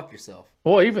of go fuck yourself.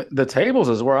 Well, even the tables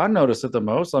is where I noticed it the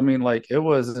most. It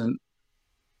wasn't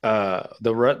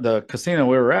the casino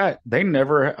we were at. I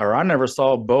never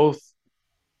saw both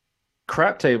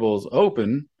crap tables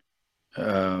open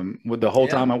with the whole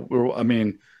time.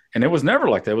 And it was never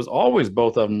like that. It was always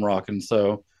both of them rocking.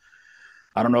 So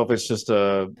I don't know if it's just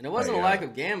and it wasn't a lack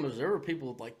of gamblers. There were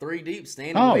people like 3 deep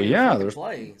standing. Oh yeah,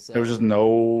 play. So. There was just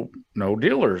no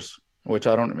dealers, which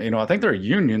I don't. I think they're a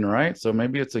union, right? So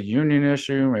maybe it's a union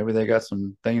issue. Maybe they got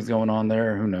some things going on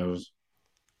there. Who knows?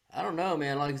 I don't know,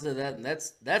 man. Like I said,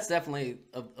 that's definitely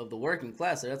of the working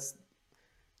class. That's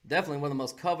definitely one of the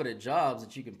most coveted jobs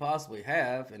that you can possibly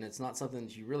have, and it's not something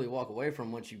that you really walk away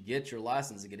from once you get your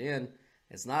license to get in.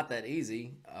 It's not that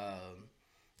easy.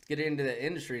 Get into that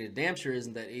industry, it damn sure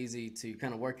isn't that easy to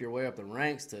kind of work your way up the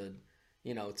ranks to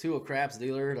a craps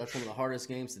dealer. That's one of the hardest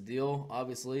games to deal,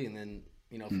 obviously, and then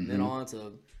from then on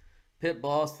to pit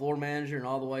boss, floor manager, and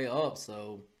all the way up.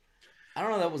 So I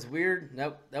don't know, that was weird.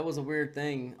 That was a weird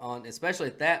thing on, especially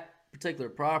at that particular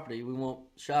property. We won't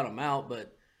shout them out,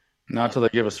 but not till they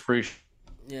give us free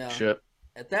shit.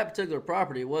 At that particular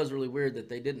property, it was really weird that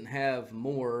they didn't have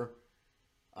more.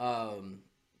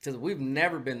 Because we've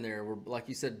never been there where, like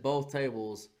you said, both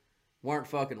tables weren't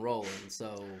fucking rolling.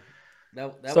 So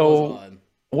that was odd.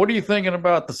 What are you thinking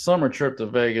about the summer trip to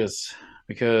Vegas?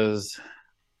 Because I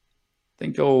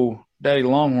think old Daddy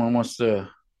Longhorn wants to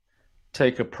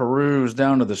take a peruse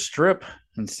down to the Strip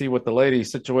and see what the lady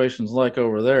situation's like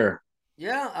over there.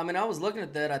 Yeah, I was looking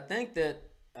at that. I think that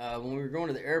when we were going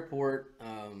to the airport,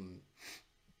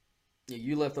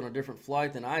 you left on a different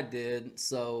flight than I did.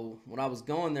 So when I was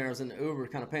going there, I was in the Uber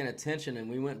kind of paying attention, and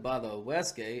we went by the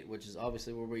Westgate, which is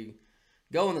obviously where we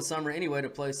go in the summer anyway to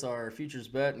place our futures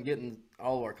bet and getting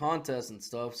all of our contests and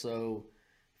stuff. So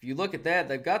if you look at that,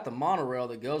 they've got the monorail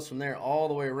that goes from there all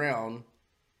the way around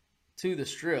to the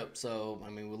Strip. So, I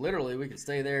mean, we could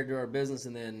stay there, do our business,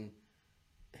 and then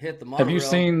hit the monorail. Have you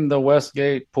seen the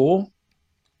Westgate pool?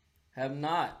 Have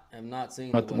not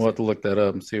seen. We'll have to look that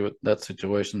up and see what that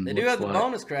situation They looks do have like. the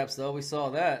bonus craps, though. We saw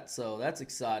that, so that's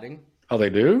exciting. Oh, they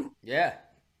do? Yeah.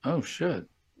 Oh, shit.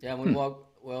 Yeah, when we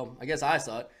walked, well, I guess I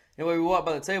saw it. Anyway, we walked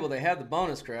by the table. They had the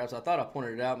bonus craps. I thought I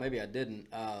pointed it out. Maybe I didn't.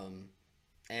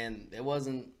 And it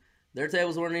wasn't, their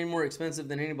tables weren't any more expensive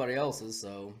than anybody else's,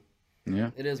 so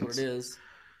Yeah. it is what it is.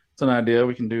 It's an idea.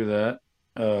 We can do that.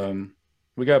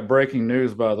 We got breaking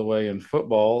news, by the way, in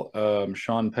football.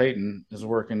 Sean Payton is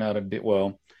working out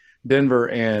Denver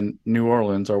and New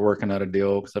Orleans are working out a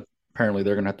deal because apparently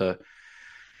they're going to have to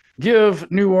give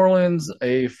New Orleans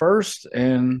a first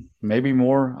and maybe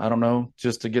more. I don't know,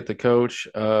 just to get the coach,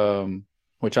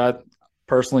 which I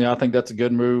think that's a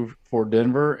good move for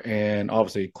Denver. And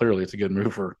obviously, clearly, it's a good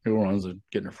move for New Orleans and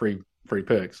getting a free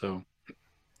pick. So,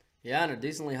 yeah, and a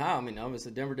decently high. I mean,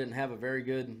 obviously, Denver didn't have a very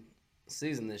good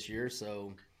season this year,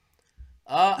 so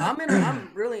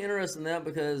I'm really interested in that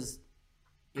because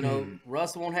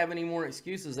Russ won't have any more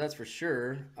excuses, that's for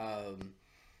sure.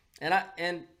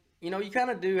 And you kind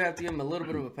of do have to give him a little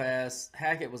bit of a pass.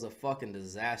 Hackett was a fucking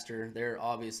disaster. They're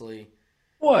obviously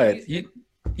what you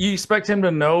expect him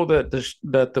to know that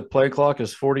the play clock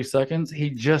is 40 seconds? He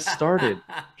just started.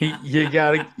 You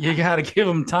gotta give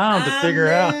him time to figure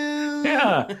out.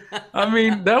 Yeah, I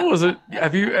mean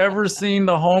have you ever seen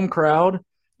the home crowd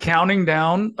counting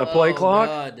down a play clock?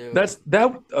 God,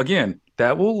 dude.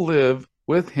 That will live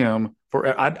with him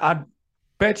forever. I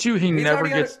bet you he's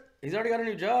already got a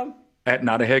new job.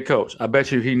 Not a head coach. I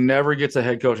bet you he never gets a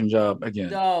head coaching job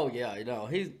again. Oh yeah,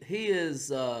 he is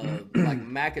like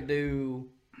McAdoo.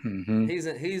 Mm-hmm.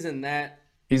 He's in that.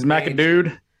 He's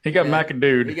McAdoo. He got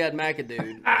McAdoo. He got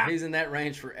McAdoo. He's in that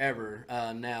range forever.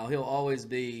 Now he'll always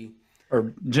be.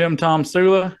 Or Jim Tom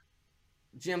Sula.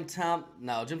 Jim Tom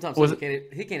Sula can't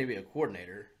even be a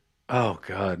coordinator. Oh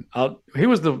God, he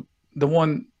was the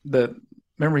one that,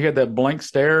 remember, he had that blank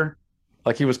stare,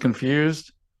 like he was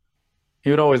confused. He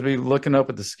would always be looking up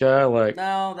at the sky like.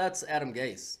 No, that's Adam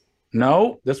Gase.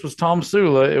 No, this was Tom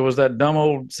Sula. It was that dumb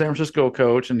old San Francisco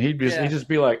coach, and he'd just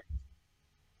be like.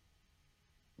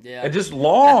 Yeah, and just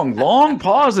long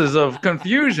pauses of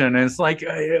confusion, and it's like,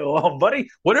 well, buddy,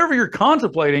 whatever you're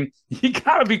contemplating, you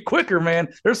gotta be quicker, man.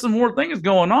 There's some more things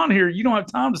going on here. You don't have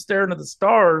time to stare into the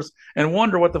stars and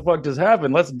wonder what the fuck just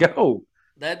happened. Let's go.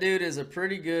 That dude is a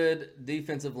pretty good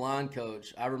defensive line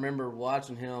coach. I remember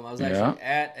watching him. I was actually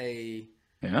at a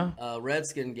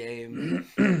Redskin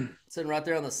game, sitting right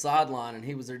there on the sideline, and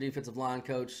he was their defensive line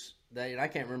coach. I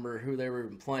can't remember who they were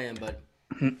even playing, but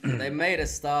they made a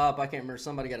stop. I can't remember.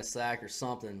 Somebody got a sack or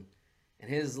something. And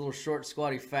his little short,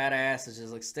 squatty, fat ass is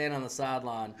just like standing on the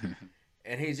sideline.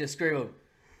 And he's just screaming,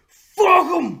 "Fuck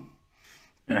him!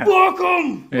 Fuck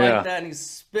him!" Like that. And he's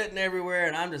spitting everywhere.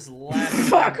 And I'm just laughing.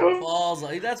 Fuck him! Balls.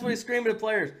 That's what he's screaming at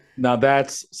players. Now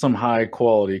that's some high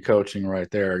quality coaching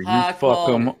right there. You fuck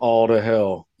them all to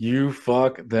hell. You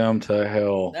fuck them to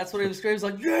hell. That's what he was screaming. He's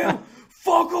like, yeah,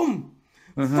 fuck them.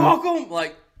 Fuck them.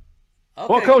 Like,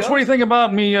 okay, well, Coach, what do you think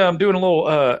about me doing a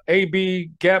little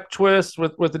AB gap twist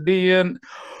with the DN?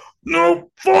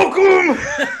 No, fuck him.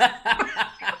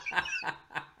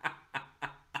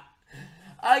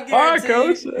 I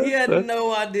guarantee he had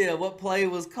no idea what play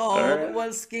was called,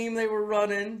 what scheme they were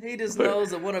running. He just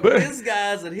knows that one of his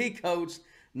guys that he coached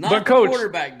knocked the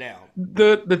quarterback down.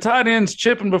 The tight end's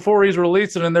chipping before he's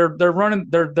releasing, and they're running.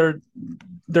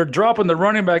 They're dropping the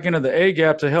running back into the A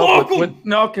gap to help with.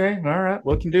 Okay, all right,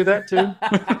 we can do that too.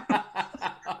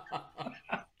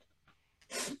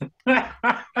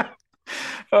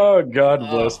 Oh, God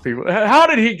bless people. How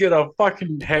did he get a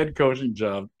fucking head coaching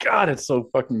job? God, it's so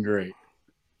fucking great.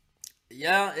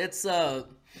 Yeah, it's one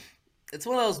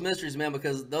of those mysteries, man,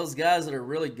 because those guys that are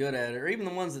really good at it, or even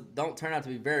the ones that don't turn out to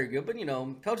be very good, but,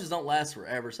 coaches don't last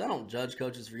forever, so I don't judge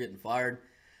coaches for getting fired.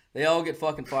 They all get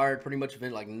fucking fired pretty much.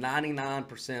 Like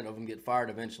 99% of them get fired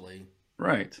eventually.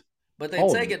 Right. But they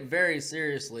take it very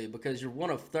seriously because you're one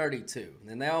of 32.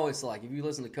 And they always like, if you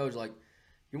listen to coach, like,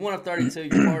 you're one of 32,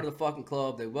 you're part of the fucking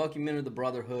club. They welcome you into the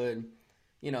brotherhood.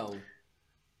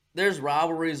 There's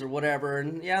rivalries or whatever.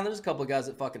 And, yeah, there's a couple of guys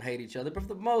that fucking hate each other. But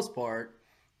for the most part,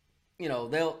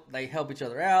 they help each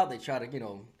other out. They try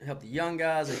to, help the young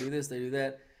guys. They do this, they do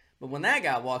that. But when that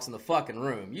guy walks in the fucking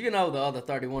room, the other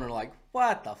 31 are like,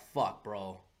 what the fuck,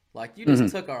 bro? Like, you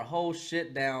just took our whole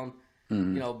shit down,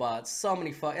 by so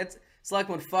many it's like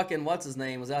when fucking what's his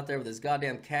name was out there with his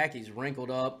goddamn khakis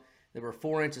wrinkled up. They were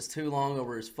 4 inches too long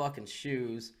over his fucking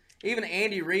shoes. Even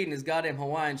Andy Reid in his goddamn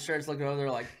Hawaiian shirts looking over there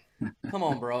like, come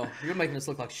on, bro, you're making us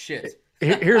look like shit.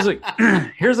 Here's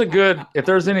a good, if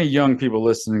there's any young people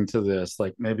listening to this,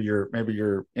 like maybe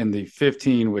you're in the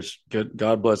 15, which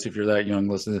God bless if you're that young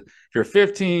listening. If you're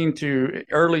 15 to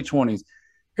early 20s,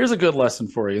 here's a good lesson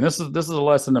for you. And this is a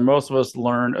lesson that most of us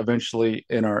learn eventually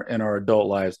in our adult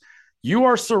lives. You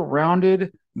are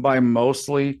surrounded by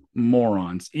mostly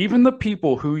morons. Even the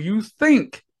people who you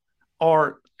think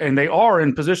are, and they are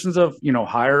in positions of,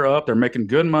 higher up, they're making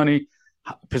good money,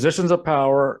 positions of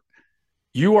power.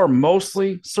 You are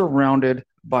mostly surrounded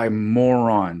by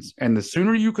morons. And the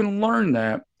sooner you can learn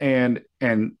that and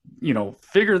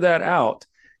figure that out,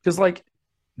 because like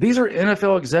these are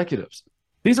NFL executives.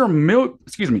 These are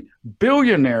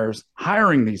billionaires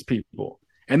hiring these people,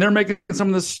 and they're making some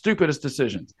of the stupidest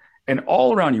decisions. And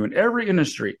all around you in every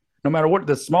industry, no matter what,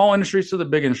 the small industries to the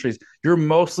big industries, you're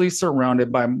mostly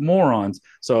surrounded by morons.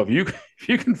 So if you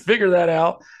can figure that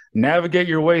out, navigate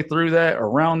your way through that,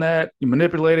 around that, you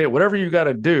manipulate it, whatever you got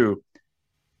to do,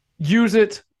 use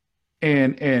it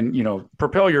and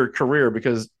propel your career.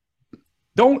 Because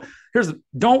don't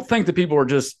think that people are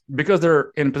just because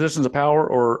they're in positions of power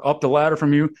or up the ladder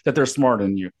from you that they're smarter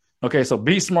than you. Okay, so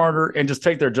be smarter and just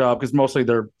take their job, because mostly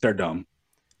they're dumb.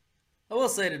 I will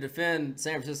say, to defend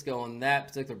San Francisco in that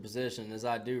particular position, as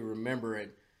I do remember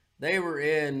it, they were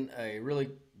in a really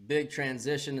big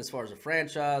transition as far as a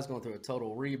franchise, going through a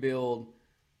total rebuild.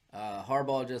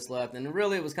 Harbaugh just left, and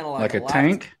really it was kind of like a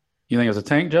tank. You think it was a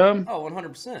tank job? Oh,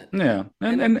 100%. Yeah,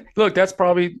 and look,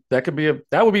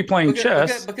 that would be playing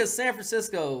chess. Because San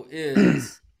Francisco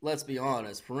is, let's be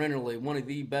honest, perennially one of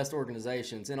the best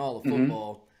organizations in all of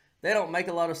football. They don't make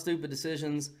a lot of stupid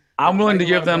decisions. I'm willing to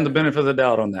give them the benefit of the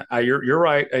doubt on that. You're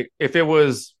right. If it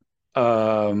was,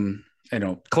 Cleveland,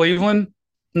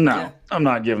 no, yeah. I'm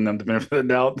not giving them the benefit of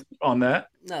the doubt on that.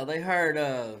 No, they hired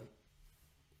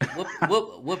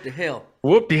whoop to hell.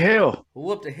 Whoop to hell.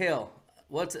 Whoop to hell.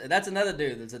 That's another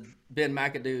dude that's a Ben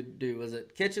McAdoo dude. Was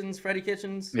it Kitchens? Freddie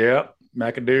Kitchens? Yeah,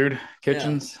 McAdoo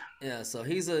Kitchens. Yeah. So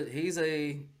he's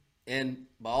a and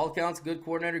by all accounts, good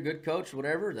coordinator, good coach,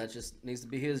 whatever. That just needs to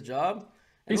be his job.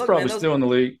 And he's probably still in the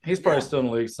league. He's probably still in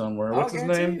the league somewhere. What's his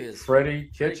name? Freddie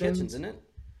Kitchens, isn't it?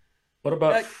 What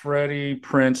about Freddie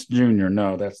Prince Jr.?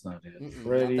 No, that's not it.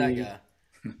 Freddie. Not that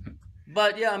guy.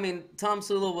 But yeah, I mean, Tom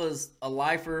Sula was a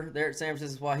lifer there at San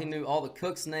Francisco. Why he knew all the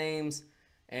cooks' names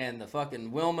and the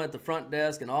fucking Wilma at the front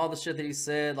desk and all the shit that he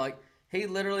said. Like, he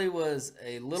literally was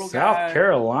a little guy. South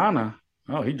Carolina.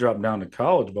 Oh, he dropped down to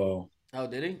college ball. Oh,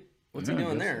 did he? What's he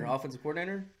doing there? So. Offensive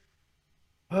coordinator?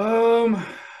 I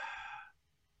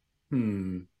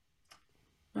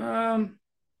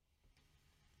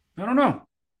don't know.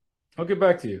 I'll get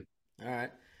back to you. All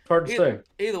right. Hard to say.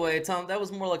 Either way, Tom, that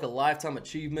was more like a lifetime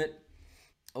achievement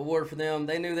award for them.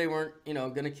 They knew they weren't,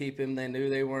 going to keep him. They knew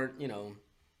they weren't,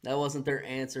 that wasn't their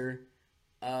answer.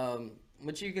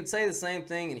 But you can say the same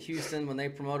thing in Houston when they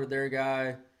promoted their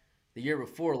guy the year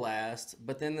before last.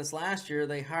 But then this last year,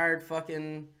 they hired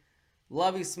fucking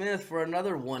Lovie Smith for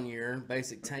another 1-year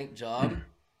basic tank job,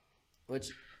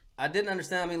 which I didn't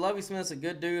understand. I mean, Lovie Smith's a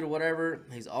good dude or whatever.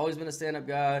 He's always been a stand-up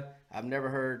guy. I've never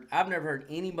heard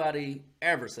anybody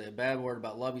ever say a bad word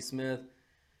about Lovie Smith.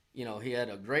 He had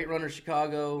a great run in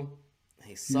Chicago.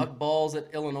 He sucked balls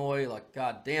at Illinois. Like,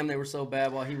 god damn, they were so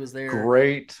bad while he was there.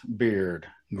 Great beard.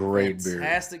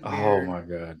 Fantastic beard. Oh my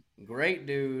god. Great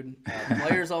dude.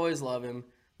 Players always love him.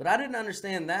 But I didn't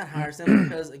understand that hire simply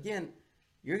because, again,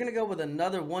 you're going to go with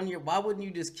another 1 year. Why wouldn't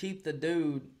you just keep the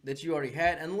dude that you already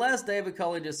had? Unless David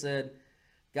Culley just said,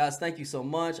 guys, thank you so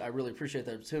much. I really appreciate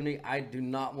the opportunity. I do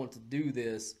not want to do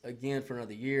this again for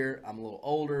another year. I'm a little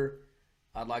older.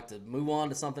 I'd like to move on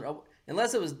to something.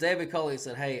 Unless it was David Culley that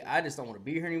said, hey, I just don't want to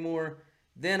be here anymore.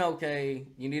 Then, okay,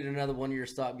 you need another 1 year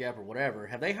stopgap or whatever.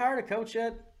 Have they hired a coach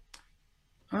yet?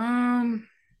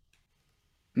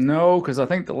 No, because I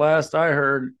think the last I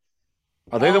heard,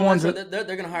 are they the ones that they're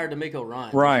going to hire DeMeco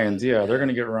Ryans? Ryans, yeah, they're going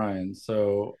to get Ryans.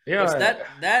 So yeah,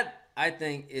 that I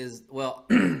think is, well,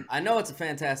 I know it's a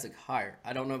fantastic hire.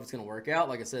 I don't know if it's going to work out.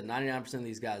 Like I said, 99% of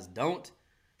these guys don't.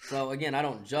 So again, I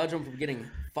don't judge them for getting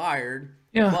fired.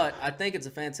 Yeah. But I think it's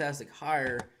a fantastic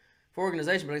hire for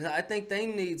organization. But I think they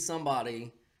need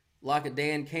somebody like a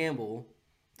Dan Campbell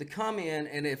to come in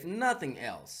and if nothing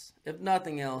else,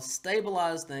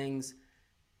 stabilize things,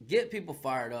 get people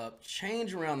fired up,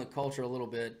 change around the culture a little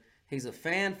bit. He's a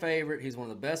fan favorite. He's one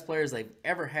of the best players they've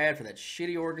ever had for that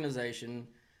shitty organization.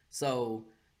 So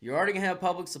you're already going to have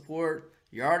public support.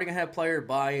 You're already going to have player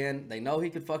buy-in. They know he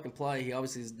could fucking play. He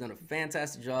obviously has done a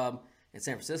fantastic job in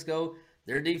San Francisco.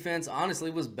 Their defense,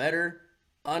 honestly, was better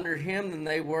under him than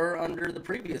they were under the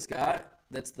previous guy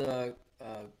that's the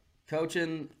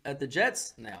coaching at the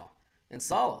Jets now, in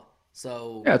Saleh.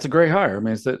 So Yeah, it's a great hire. I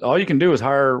mean, it's that all you can do is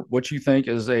hire what you think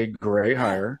is a great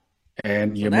hire,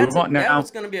 and you move on. Now,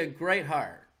 that's going to be a great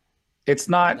hire. it's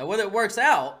not. Now, whether it works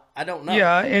out, I don't know.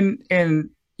 Yeah, and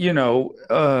you know,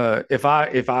 if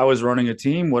I was running a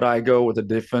team, would I go with a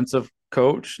defensive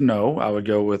coach? No, I would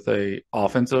go with a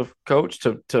offensive coach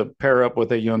to pair up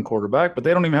with a young quarterback. But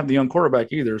they don't even have the young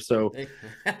quarterback either. So,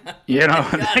 you know,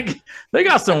 they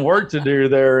got some work to do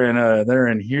there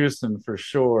in Houston for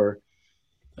sure.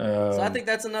 So I think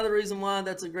that's another reason why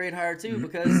that's a great hire too,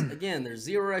 because again, there's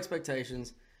zero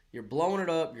expectations. You're blowing it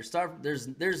up.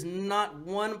 There's not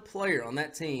one player on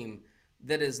that team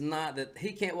that is not that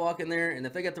he can't walk in there, and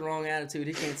if they got the wrong attitude,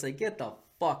 he can't say, "Get the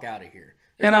fuck out of here."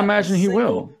 There's and I not imagine a he single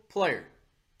will. Player.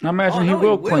 I imagine Oh, he no,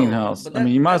 will clean house. I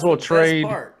mean, you might as well trade.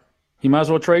 He might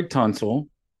as well trade Tunsil,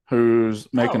 who's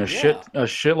making a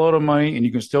shitload of money, and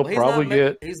you can still probably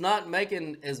get. He's not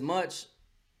making as much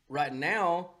right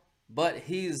now, but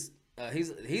he's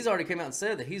already came out and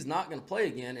said that he's not going to play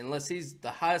again unless he's the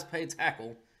highest paid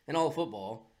tackle in all of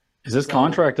football. Is his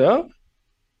contract up?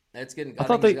 That's getting. I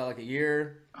think he's got like a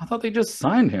year. I thought they just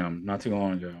signed him not too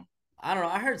long ago. I don't know.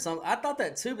 I heard I thought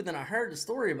that too, but then I heard the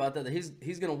story about that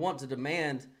he's going to want to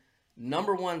demand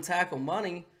number one tackle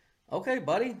money. Okay,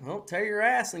 buddy. Well, tear your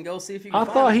ass and go see if you can. I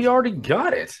thought he already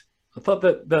got it. I thought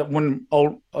that when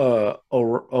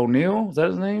O'Neal, is that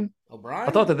his name? O'Brien.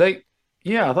 I thought that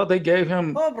I thought they gave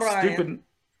him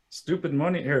stupid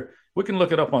money. Here, we can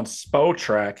look it up on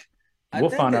Spotrac. We'll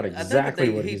find out exactly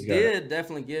what he's got. He did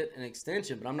definitely get an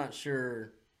extension, but I'm not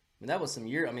sure. I mean, that was some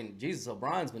year. I mean, Jesus,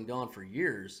 O'Brien's been gone for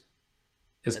years.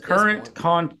 His current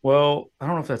well, I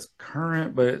don't know if that's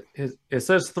current, but it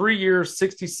says 3 years,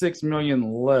 $66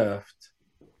 million left.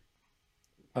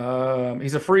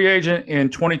 He's a free agent in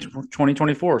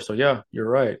 2024. So yeah, you're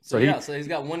right. So he's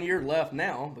got 1 year left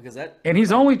now because that. And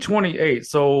he's only 28.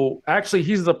 So actually,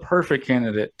 he's the perfect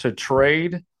candidate to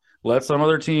trade. Let some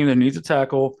other team that needs a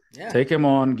tackle take him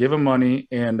on, give him money,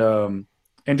 and do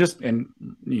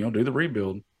the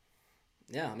rebuild.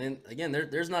 Yeah, I mean, again,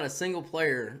 there's not a single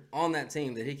player on that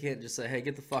team that he can't just say, "Hey,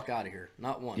 get the fuck out of here."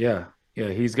 Not one. Yeah.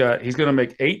 He's going to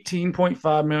make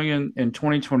 $18.5 million in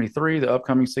 2023, the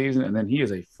upcoming season, and then he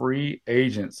is a free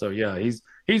agent. So yeah, he's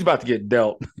about to get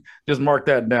dealt. Just mark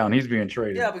that down. He's being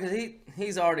traded. Yeah, because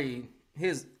he's already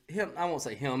I won't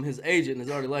say him. His agent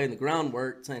has already laid the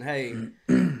groundwork, saying, "Hey,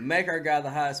 make my guy the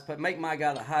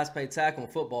highest paid tackle in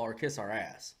football, or kiss our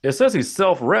ass." It says he's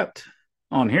self-repped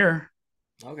on here.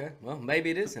 Okay, well, maybe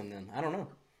it is him then. I don't know.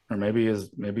 Or maybe his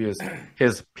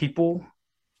people.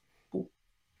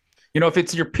 You know, if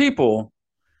it's your people,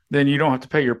 then you don't have to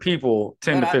pay your people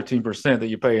 10 to 15% that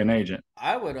you pay an agent.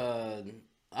 I would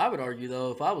argue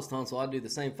though, if I was Tunsil, I'd do the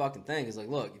same fucking thing. It's like,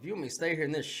 look, if you want me to stay here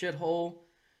in this shithole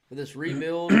for this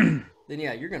rebuild, then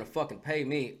yeah, you're gonna fucking pay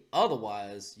me.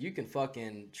 Otherwise, you can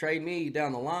fucking trade me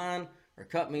down the line or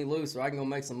cut me loose, or I can go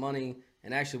make some money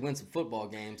and actually win some football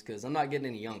games because I'm not getting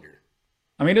any younger.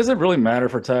 I mean, does it really matter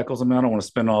for tackles? I mean, I don't want to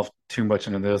spin off too much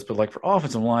into this, but like for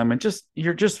offensive linemen,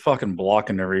 you're just fucking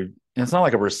blocking every. It's not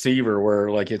like a receiver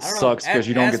where like it sucks because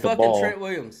you don't get the ball. Trent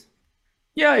Williams.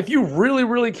 Yeah, if you really,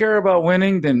 really care about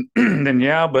winning, then then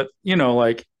yeah, but you know,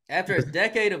 like after a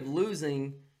decade of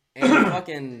losing and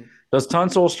fucking. Does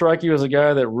Tunsil strike you as a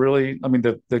guy that really? I mean,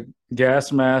 the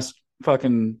gas mask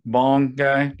fucking bong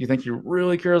guy. Do you think he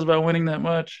really cares about winning that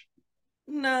much?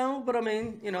 No, but I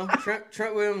mean, you know,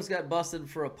 Trent Williams got busted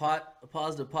for a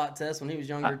positive pot test when he was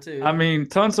younger too. I mean,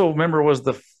 Tunsil, remember, was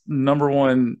the number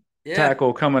one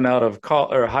tackle coming out of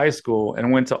high school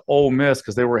and went to Ole Miss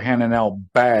because they were handing out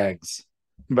bags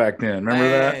back then. Remember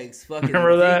that?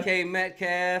 Remember that? DK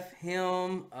Metcalf,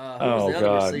 him. Who was the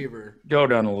other receiver? Go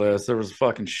down the list. There was a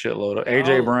fucking shitload of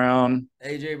AJ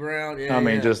Brown. Yeah. I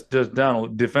mean, just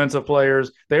down defensive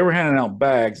players. They were handing out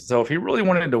bags. So if he really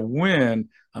wanted to win,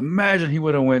 imagine he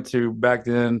would have went to back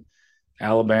then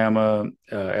Alabama.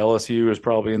 LSU was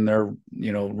probably in their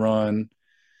run.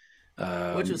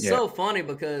 Which was so funny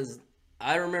because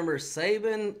I remember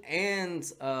Saban and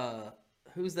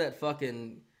who's that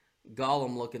fucking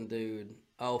Gollum looking dude?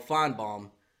 Oh, Feinbaum.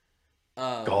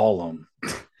 Gollum.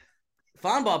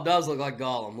 Feinbaum does look like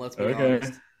Gollum, let's be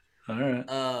honest. All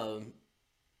right.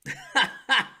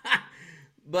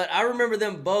 But I remember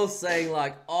them both saying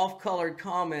like off-colored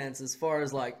comments as far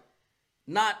as like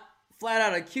not flat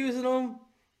out accusing them,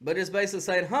 but just basically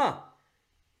saying,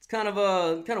 it's kind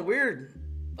of weird.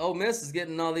 Ole Miss is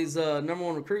getting all these number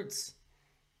one recruits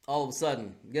all of a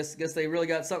sudden. Guess they really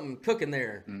got something cooking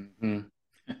there. Mm-hmm.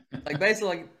 Like basically,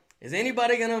 like, is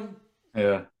anybody gonna?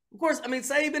 Yeah. Of course, I mean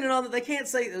Saban and all that. They can't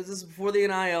say this is before the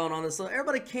NIL and all this. So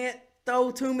everybody can't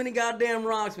throw too many goddamn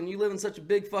rocks when you live in such a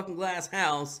big fucking glass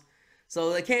house.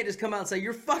 So they can't just come out and say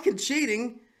you're fucking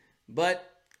cheating. But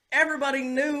everybody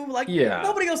knew, like,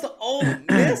 nobody goes to Ole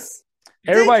Miss.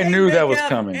 Everybody DK knew that was Metcalf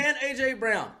coming. And AJ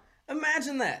Brown.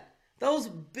 Imagine that. Those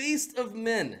beasts of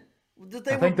men. That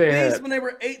they I were think they beasts had- when they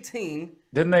were 18.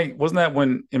 Didn't they? Wasn't that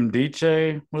when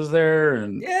Mdiche was there?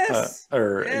 And Yes.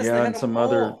 or Yes, they yeah, had and them some all.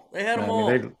 other. They had them I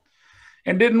all. mean,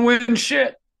 and didn't win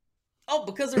shit. Oh,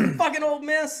 because they're fucking Ole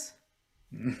Miss.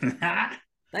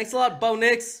 Thanks a lot, Bo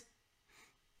Nix.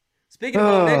 Speaking of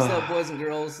Bo Nix, though, boys and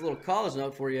girls, a little college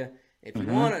note for you. If you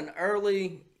want an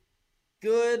early,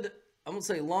 good, I won't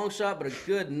say long shot, but a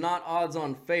good, not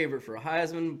odds-on favorite for a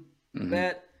Heisman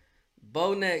bet,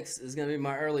 Bo Nix is going to be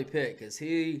my early pick because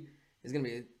he is going to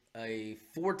be a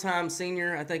 4-time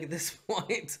senior, I think, at this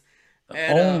point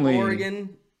at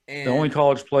Oregon. And the only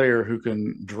college player who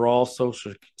can draw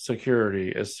Social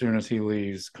Security as soon as he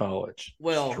leaves college.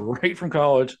 Well, straight from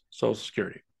college, Social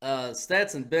Security.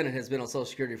 Stetson Bennett has been on Social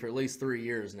Security for at least 3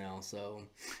 years now. So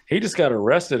he just got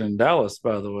arrested in Dallas,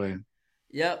 by the way.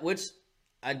 Yeah, which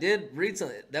I did read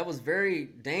something. That was very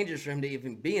dangerous for him to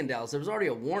even be in Dallas. There was already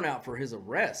a warrant out for his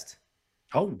arrest.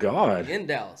 Oh, God. In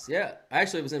Dallas, yeah.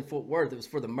 Actually, it was in Fort Worth. It was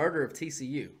for the murder of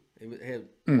TCU. It had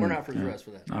warrant out for his arrest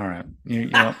for that. All right. You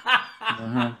know.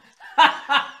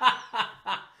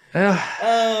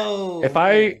 Oh.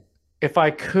 If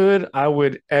I could, I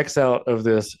would X out of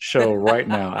this show right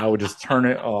now. I would just turn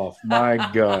it off.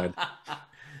 My God.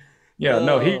 Yeah,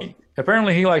 no, he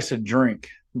likes to drink,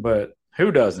 but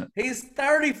who doesn't? He's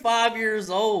 35 years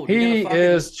old. He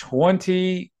is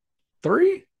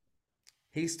 23?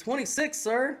 He's 26,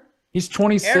 sir. He's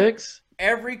 26?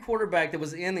 Every quarterback that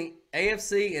was in the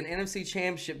AFC and NFC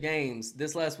championship games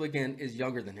this last weekend is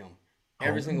younger than him.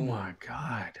 Every single one. Oh my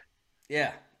God.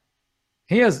 Yeah.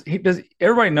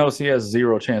 Everybody knows he has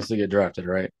zero chance to get drafted,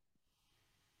 right?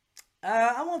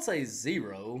 I won't say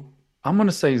zero. I'm going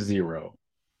to say 0.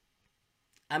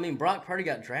 I mean, Brock Purdy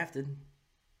got drafted.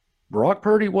 Brock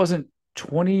Purdy wasn't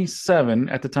 27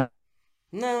 at the time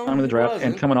of the draft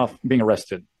and coming off being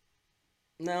arrested.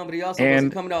 No, but he also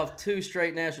wasn't coming off 2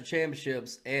 straight national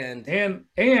championships and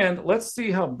let's see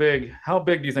how big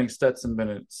do you think Stetson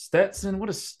Bennett? Stetson? What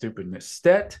a stupidness.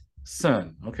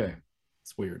 Stetson. Okay.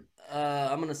 It's weird.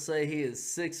 I'm gonna say he is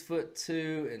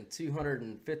 6'2" and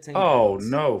 215 Oh, pounds.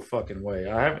 no fucking way.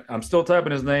 I'm still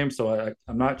typing his name, so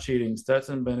I'm not cheating.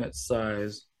 Stetson Bennett's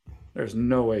size. There's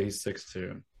no way he's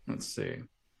 6'2". Let's see.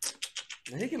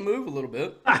 He can move a little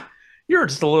bit. You're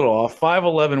just a little off.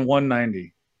 5'11",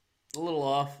 190. A little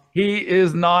off. He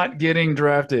is not getting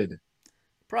drafted.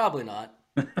 Probably not.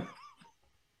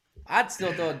 I'd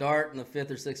still throw a dart in the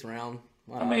 5th or 6th round.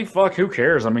 I mean, fuck, who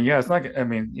cares? I mean, yeah, it's not. I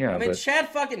mean, yeah. But Chad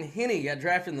fucking Henne got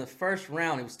drafted in the 1st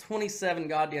round. He was 27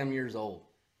 goddamn years old.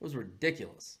 It was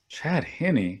ridiculous. Chad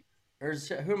Henne. Or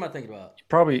who am I thinking about?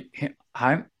 Probably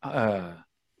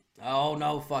Oh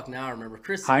no, fuck! Now I remember.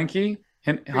 Chris Heinke.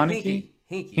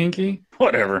 Hinkie.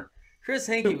 Whatever. Chris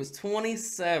Hinkie was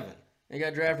 27. He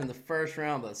got drafted in the 1st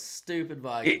round by the stupid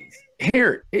Vikings.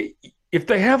 If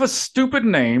they have a stupid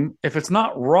name, if it's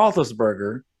not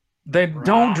Roethlisberger, they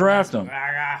don't draft him.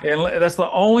 And that's the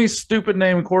only stupid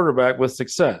name quarterback with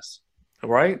success.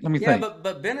 Right? Let me think. Yeah,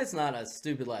 but Bennett's not a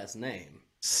stupid last name.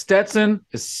 Stetson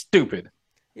is stupid.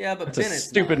 Yeah, but That's Bennett's a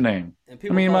stupid not. name. And I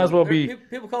mean, it might as well be.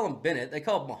 People call him Bennett. They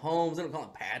call him Mahomes. They don't call him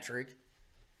Patrick.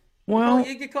 Well,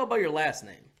 you get called by your last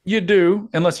name. You do,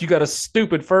 unless you got a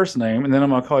stupid first name, and then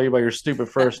I'm gonna call you by your stupid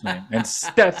first name. And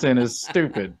Stetson is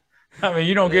stupid. I mean,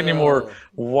 you don't get any more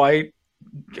white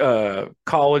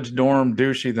college dorm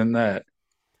douchey than that.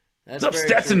 That's What's up, very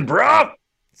Stetson, true. bro?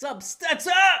 What's up,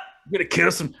 Stetson? We're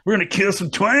gonna kill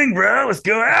some twang, bro. Let's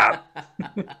go out.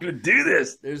 We're gonna do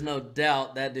this. There's no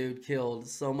doubt that dude killed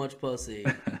so much pussy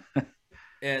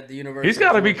at the university. He's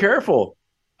got to be careful.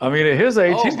 I mean, at his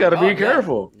age, he's got to be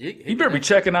careful. Yeah. He better be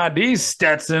checking IDs,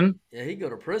 Stetson. Yeah, he'd go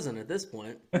to prison at this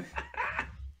point.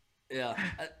 Yeah,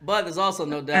 but there's also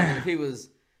no doubt that if he was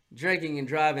drinking and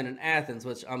driving in Athens,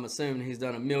 which I'm assuming he's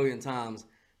done 1,000,000 times,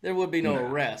 there would be no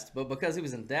arrest. But because he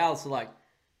was in Dallas, like,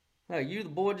 hey, you the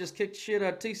boy just kicked shit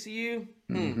out of TCU?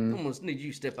 I'm gonna need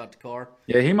you to step out the car.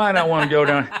 Yeah, he might not want to go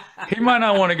down. He might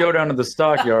not want to go down to the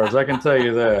stockyards. I can tell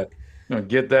you that. You know,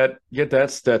 get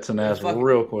that Stetson ass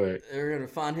real quick. They're gonna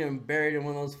find him buried in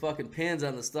one of those fucking pens out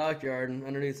in the stockyard and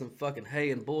underneath some fucking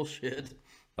hay and bullshit.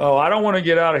 Oh, I don't want to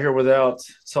get out of here without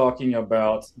talking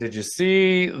about. Did you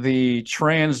see the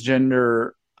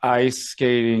transgender ice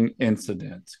skating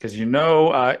incidents, because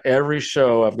every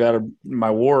show I've got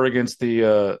my war against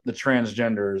the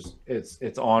transgenders.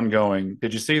 It's ongoing.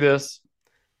 Did you see this?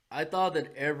 I thought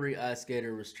that every ice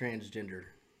skater was transgender.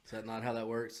 Is that not how that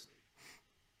works?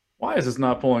 Why is this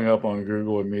not pulling up on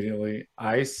Google immediately?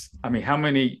 How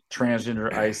many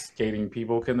transgender ice skating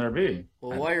people can there be?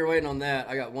 Well, while you're waiting on that,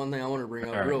 I got one thing I want to bring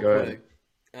up real go quick.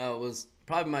 It was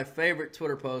probably my favorite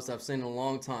Twitter post I've seen in a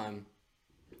long time.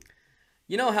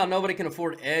 You know how nobody can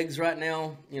afford eggs right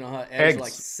now? You know how eggs are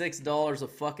like $6 a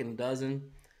fucking dozen?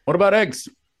 What about eggs?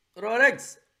 What about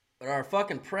eggs? But our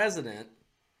fucking president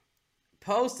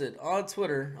posted on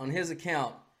Twitter, on his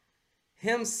account,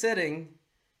 him sitting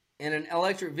in an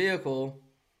electric vehicle.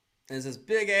 It's this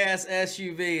big-ass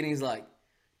SUV, and he's like,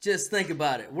 just think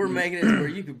about it. We're making it to where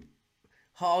you could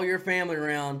haul your family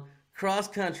around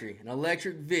cross-country, an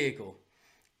electric vehicle.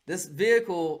 This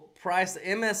vehicle priced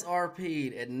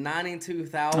MSRP'd at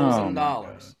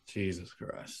 $92,000. Jesus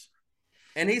Christ!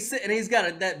 And he's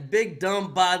got that big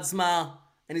dumb bod smile,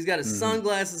 and he's got his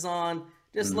sunglasses on,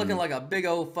 just looking like a big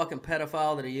old fucking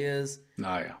pedophile that he is.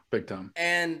 Oh yeah, big time.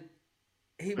 And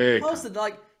he Big posted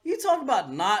like, you talk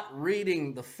about not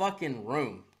reading the fucking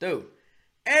room, dude.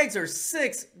 Eggs are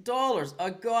 $6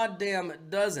 a goddamn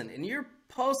dozen, and you're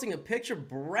posting a picture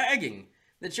bragging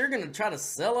that you're going to try to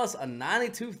sell us a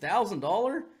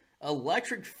 $92,000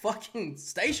 electric fucking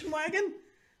station wagon?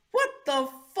 What the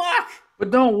fuck?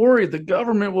 But don't worry, the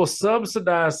government will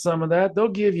subsidize some of that. They'll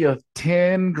give you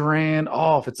 10 grand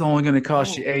off. It's only going to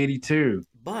cost you 82.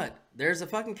 But there's a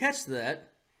fucking catch to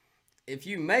that. If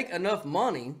you make enough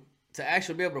money to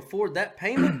actually be able to afford that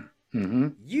payment,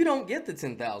 you don't get the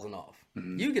 $10,000 off.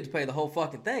 You get to pay the whole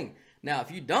fucking thing. Now,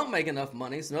 if you don't make enough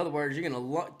money, so in other words, you're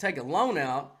going to take a loan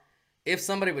out. If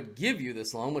somebody would give you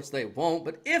this loan, which they won't,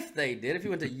 but if they did, if you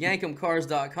went to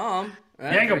yankumcars.com,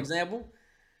 right, for example,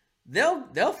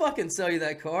 they'll fucking sell you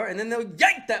that car, and then they'll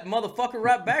yank that motherfucker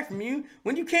right back from you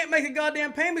when you can't make a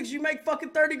goddamn payment because you make fucking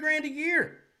 30 grand a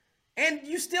year, and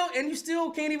you still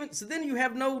can't even. So then you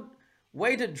have no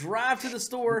way to drive to the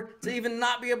store to even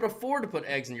not be able to afford to put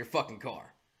eggs in your fucking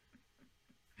car.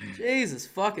 Jesus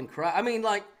fucking Christ! I mean,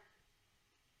 like,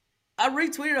 I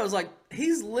retweeted. I was like,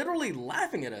 he's literally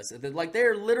laughing at us. Like,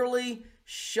 they're literally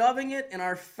shoving it in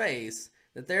our face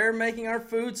that they're making our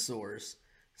food source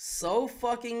so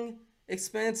fucking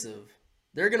expensive.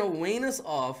 They're going to wean us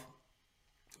off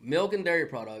milk and dairy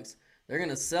products. They're going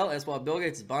to sell. That's why Bill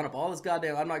Gates is buying up all this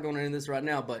goddamn. I'm not going into this right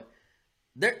now, but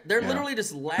they're literally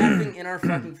just laughing in our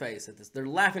fucking face at this. They're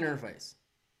laughing in our face.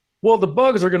 Well, the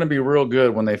bugs are going to be real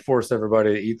good when they force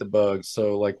everybody to eat the bugs.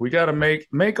 So, like, we got to make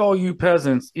all you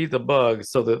peasants eat the bugs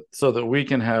so that we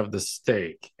can have the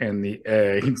steak and the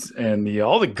eggs and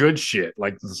all the good shit.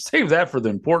 Like, save that for the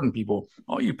important people.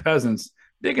 All you peasants,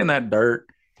 dig in that dirt,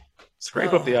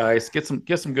 scrape up the ice, get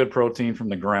some good protein from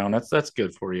the ground. That's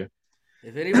good for you.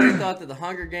 If anybody thought that the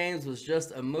Hunger Games was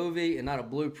just a movie and not a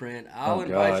blueprint, I'll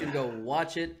invite you to go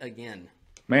watch it again.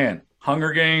 Man,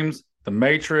 Hunger Games, The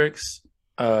Matrix,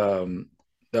 the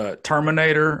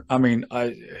Terminator. I mean,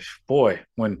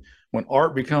 when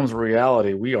art becomes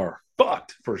reality, we are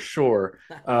fucked for sure.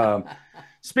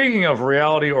 Speaking of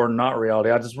reality or not reality,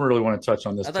 I just really want to touch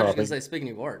on this topic. I thought you were going to say speaking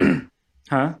of art.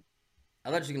 Huh? I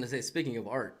thought you were going to say speaking of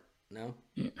art. No?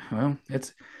 Yeah, well,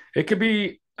 it could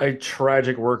be a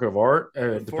tragic work of art,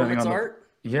 depending on art.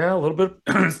 Yeah, a little bit.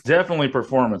 It's definitely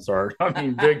performance art. I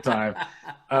mean, big time.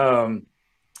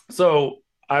 So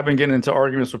I've been getting into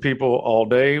arguments with people all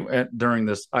day during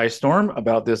this ice storm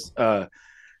about this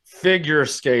figure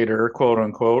skater, quote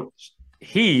unquote.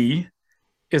 He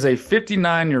is a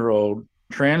 59-year-old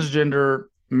transgender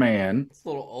man. It's a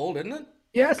little old, isn't it?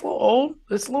 Yeah, it's a little old.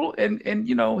 It's a little, and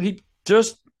you know, he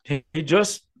just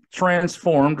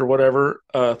transformed or whatever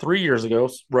 3 years ago,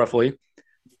 roughly.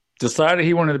 Decided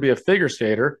he wanted to be a figure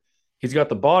skater. He's got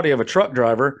the body of a truck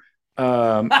driver,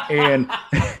 and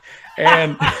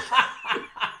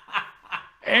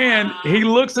he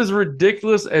looks as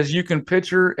ridiculous as you can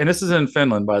picture. And this is in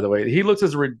Finland, by the way. He looks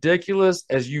as ridiculous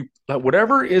as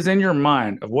whatever is in your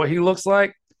mind of what he looks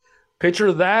like.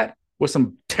 Picture that with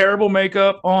some terrible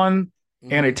makeup on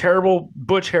and a terrible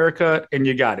butch haircut, and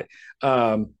you got it.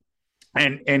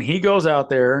 And he goes out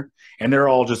there, and they're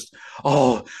all just,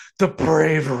 oh, the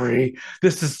bravery.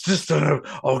 This is just a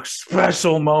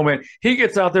special moment. He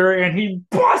gets out there, and he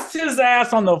busts his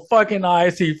ass on the fucking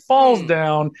ice. He falls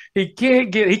down. He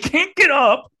can't get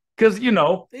up because, you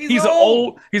know, he's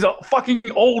a fucking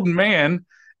old man.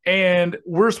 And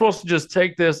we're supposed to just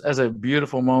take this as a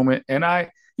beautiful moment. And I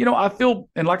feel,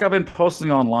 and like I've been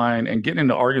posting online and getting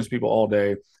into arguments with people all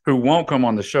day who won't come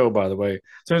on the show, by the way. As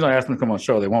soon as I ask them to come on the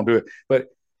show, they won't do it. But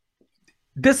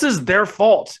this is their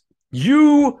fault.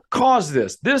 You caused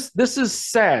this. This is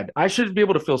sad. I should be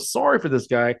able to feel sorry for this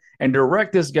guy and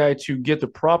direct this guy to get the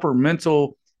proper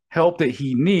mental help that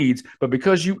he needs. But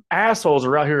because you assholes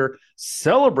are out here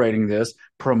celebrating this,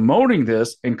 promoting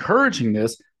this, encouraging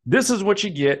this, this is what you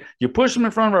get. You push him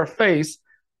in front of our face.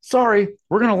 Sorry,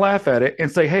 we're going to laugh at it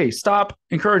and say, hey, stop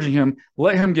encouraging him.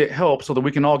 Let him get help so that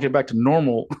we can all get back to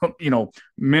normal,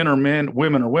 men are men,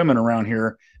 women are women around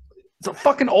here. It's a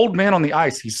fucking old man on the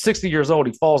ice. He's 60 years old.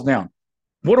 He falls down.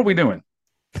 What are we doing?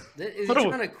 Is he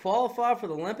trying to qualify for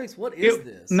the Olympics? What is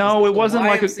this? No, it wasn't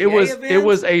like it was. event? It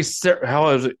was how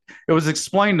is it? It was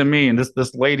explained to me, and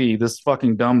this lady, this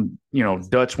fucking dumb,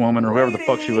 Dutch woman or whoever the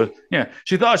fuck she was. Yeah,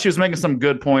 she thought she was making some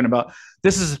good point about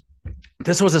this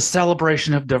was a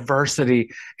celebration of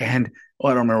diversity, and I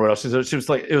don't remember what else she was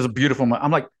like. It was a beautiful moment.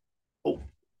 I'm like, oh,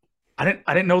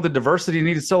 I didn't know the diversity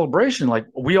needed celebration. Like,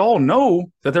 we all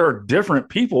know that there are different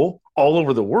people all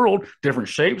over the world, different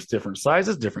shapes, different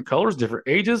sizes, different colors, different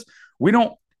ages. We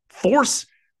don't force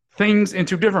things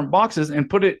into different boxes and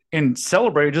put it and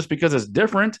celebrate it just because it's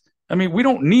different. I mean, we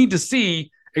don't need to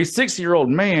see a 60-year-old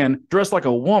man dressed like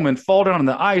a woman fall down on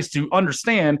the ice to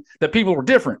understand that people are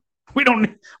different. We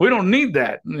don't need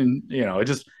that. And,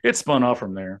 it spun off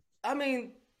from there. I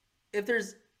mean, if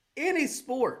there's any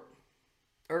sport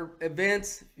or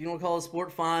events, if you don't call it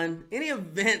sport, fine. Any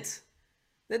event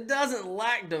that doesn't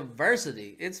lack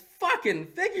diversity, it's fucking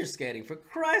figure skating, for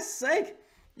Christ's sake.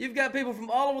 You've got people from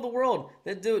all over the world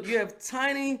that do it. You have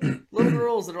tiny little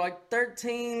girls that are like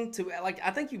 13 to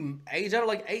I think you age out of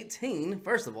like 18,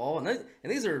 first of all. And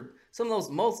these are some of those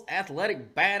most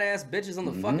athletic, badass bitches on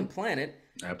the fucking planet.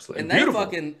 Absolutely. And they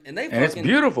fucking it's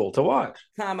beautiful to watch.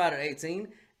 Time out at 18.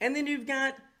 And then you've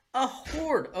got a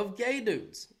horde of gay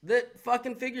dudes that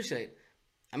fucking figure skate.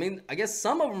 I mean, I guess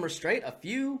some of them are straight, a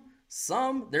few,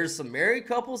 there's some married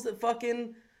couples that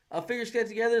fucking figure skate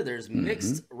together. There's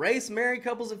mixed race married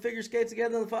couples that figure skate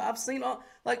together. I've seen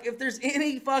if there's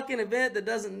any fucking event that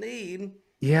doesn't need.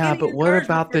 Yeah, but what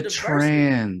about the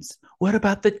trans? What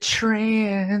about the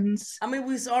trans? I mean,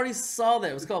 we already saw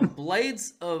that. It was called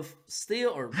Blades of Steel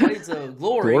or Blades of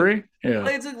Glory. Glory? Yeah.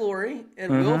 Blades of Glory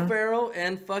and Will Ferrell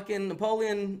and fucking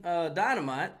Napoleon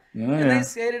Dynamite. And they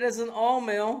skated as an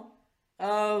all-male,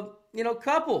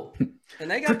 couple. And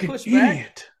they got pushed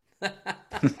back.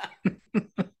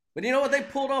 But you know what? They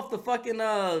pulled off the fucking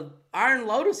Iron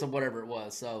Lotus or whatever it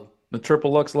was. So the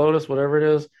Triple Lux Lotus, whatever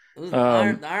it is. It was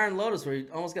the Iron Lotus where he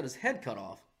almost got his head cut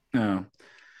off. Yeah.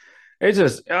 It's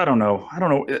just, I don't know.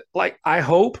 I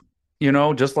hope,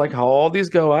 just like how all these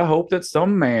go, I hope that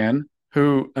some man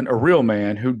a real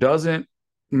man who doesn't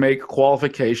make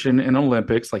qualification in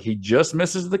Olympics, like he just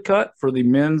misses the cut for the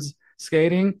men's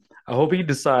skating. I hope he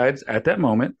decides at that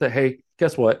moment that, hey,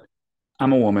 guess what?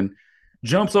 I'm a woman.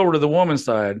 Jumps over to the woman's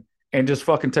side and just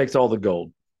fucking takes all the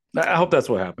gold. I hope that's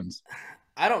what happens.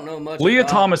 I don't know much. Leah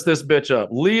Thomas this bitch up.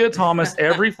 Leah Thomas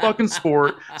every fucking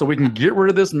sport so we can get rid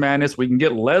of this madness. We can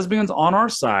get lesbians on our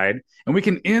side and we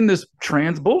can end this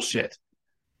trans bullshit.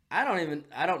 I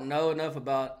don't know enough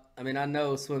about, I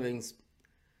know swimming's,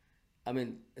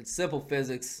 it's simple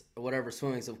physics or whatever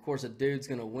swimming. So of course a dude's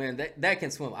going to win. That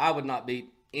can swim. I would not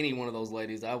beat any one of those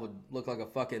ladies. I would look like a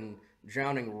fucking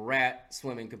drowning rat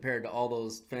swimming compared to all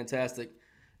those fantastic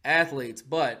athletes.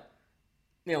 But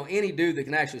any dude that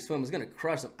can actually swim is going to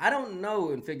crush them. I don't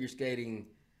know in figure skating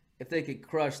if they could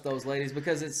crush those ladies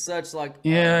because it's such like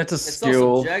it's a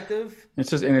skill. So subjective.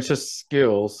 It's just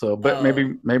skill. So, but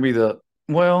maybe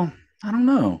I don't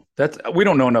know. We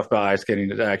don't know enough about ice skating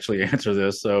to actually answer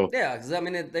this. So yeah,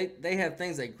 because they have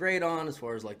things they grade on as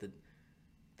far as like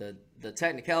the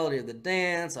technicality of the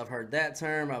dance. I've heard that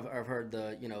term. I've heard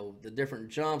the different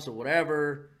jumps or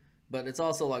whatever. But it's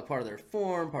also like part of their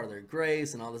form, part of their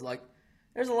grace, and all this like.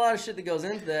 There's a lot of shit that goes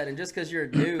into that, and just because you're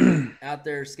a dude out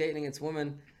there skating against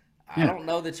women, I don't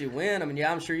know that you win.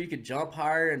 I'm sure you could jump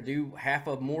higher and do half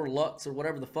of more Lux or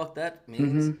whatever the fuck that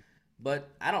means, but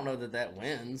I don't know that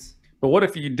wins. But what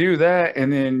if you do that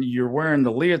and then you're wearing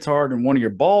the leotard and one of your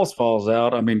balls falls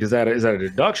out? Is that a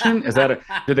deduction?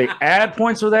 Do they add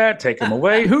points for that? Take them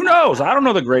away? Who knows? I don't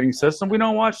know the grading system. We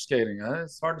don't watch skating.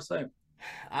 It's hard to say.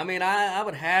 I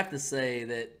would have to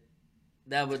say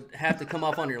that would have to come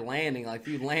off on your landing. Like if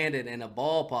you landed and a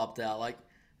ball popped out, like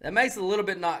that makes it a little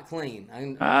bit not clean.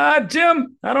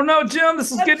 Jim, I don't know, Jim.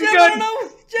 This is getting good. I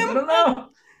don't know.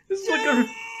 This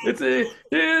is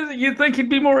you'd think he'd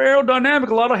be more aerodynamic.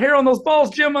 A lot of hair on those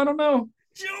balls, Jim. I don't know.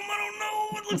 Jim, I don't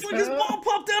know. It looks like his ball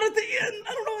popped out at the end.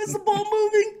 I don't know. Is the ball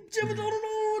moving? Jim, I don't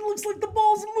know. It looks like the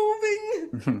ball's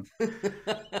moving.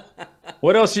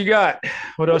 What else you got?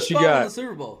 Who's calling the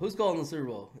Super Bowl? Who's calling the Super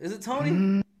Bowl? Is it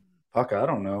Tony? Fuck, I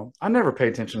don't know. I never pay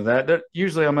attention to that.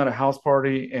 Usually I'm at a house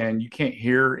party and you can't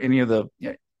hear any of the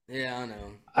Yeah, I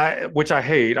know. which I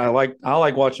hate. I like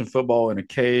watching football in a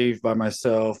cave by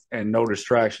myself and no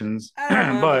distractions. I don't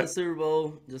mind for the But Super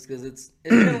Bowl just because it's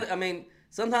really, I mean,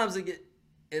 sometimes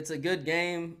it's a good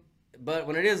game, but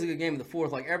when it is a good game in the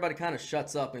fourth, like everybody kind of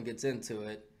shuts up and gets into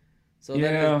it. So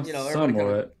yeah, then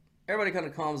somewhat. everybody kind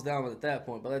of calms down with at that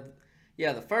point. But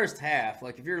yeah, the first half,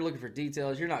 like if you're looking for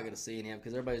details, you're not going to see any of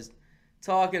because everybody's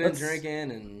talking and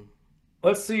drinking and.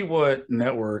 Let's see what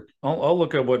network. I'll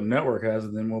look at what network has,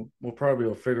 and then we'll probably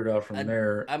will figure it out from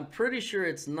there. I'm pretty sure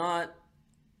it's not.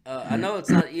 I know it's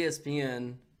not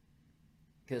ESPN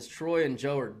because Troy and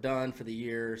Joe are done for the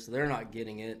year, so they're not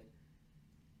getting it.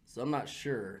 So I'm not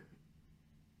sure.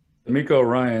 D'Amico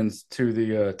Ryan's to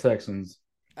the Texans.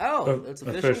 Oh, that's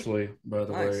official? Officially, by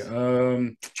the Nice.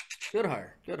 way. Good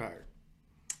hire. Good hire.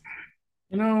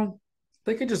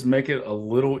 They could just make it a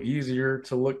little easier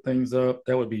to look things up.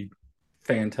 That would be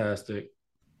fantastic.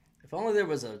 If only there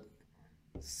was a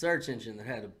search engine that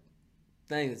had a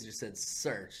thing that just said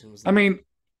search. And was I mean,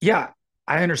 yeah,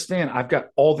 I understand. I've got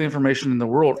all the information in the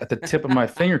world at the tip of my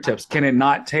fingertips. Can it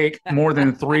not take more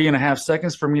than 3.5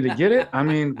 seconds for me to get it? I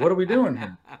mean, what are we doing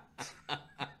here?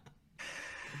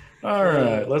 All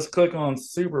right, let's click on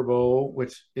Super Bowl,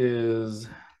 which is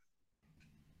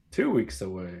 2 weeks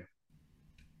away.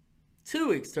 2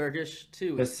 weeks, Turkish. 2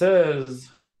 It weeks. says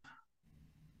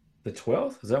the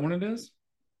 12th. Is that when it is?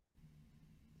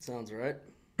 Sounds right.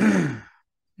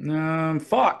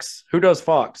 Fox. Who does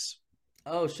Fox?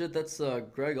 Oh shit, that's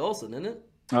Greg Olson, isn't it?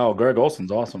 Oh, Greg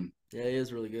Olson's awesome. Yeah, he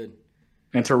is really good.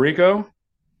 And Tarico?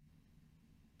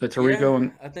 The Tarico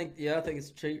and I think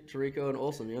it's Tarico and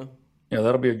Olson. yeah,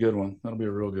 that'll be a good one. That'll be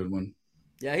a real good one.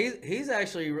 Yeah, he's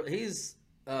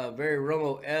very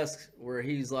Romo-esque where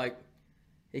he's like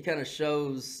he kind of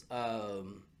shows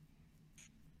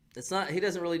he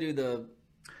doesn't really do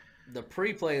the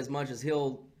pre-play as much as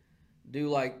he'll do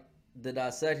like the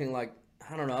dissecting. Like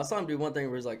I don't know, I saw him do one thing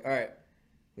where he's like, all right,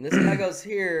 when this guy goes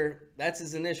here, that's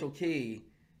his initial key,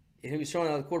 and he was showing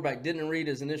how the quarterback didn't read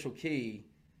his initial key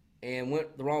and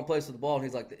went the wrong place with the ball, and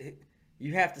he's like,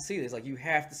 you have to see this, like you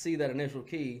have to see that initial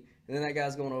key, and then that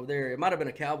guy's going over there. It might have been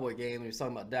a Cowboy game, and he was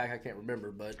talking about Dak, I can't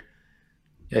remember, but.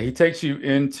 Yeah, he takes you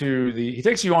onto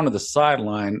the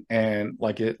sideline, and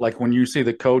like when you see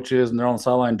the coaches and they're on the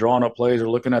sideline drawing up plays or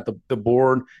looking at the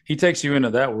board, he takes you into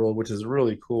that world, which is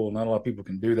really cool. Not a lot of people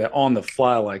can do that on the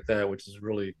fly like that, which is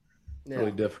really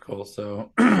difficult.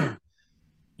 So,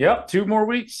 yep, 2 more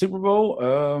weeks, Super Bowl.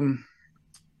 I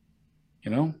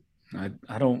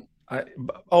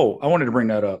wanted to bring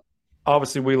that up.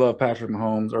 Obviously, we love Patrick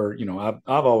Mahomes, or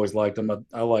I've always liked him.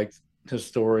 I liked his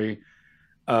story.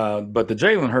 But the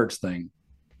Jalen Hurts thing,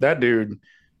 that dude,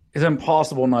 it's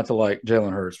impossible not to like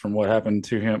Jalen Hurts from what happened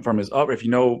to him from his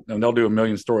and they'll do a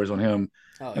million stories on him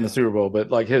in the Super Bowl, but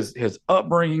like his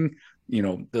upbringing,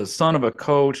 the son of a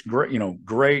coach,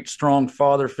 great, strong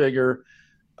father figure,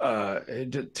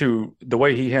 to the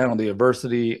way he handled the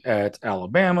adversity at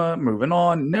Alabama, moving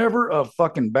on, never a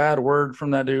fucking bad word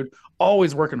from that dude,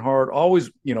 always working hard, always,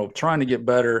 trying to get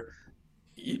better.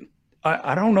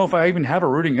 I don't know if I even have a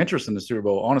rooting interest in the Super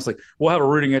Bowl. Honestly, we'll have a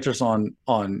rooting interest on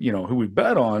who we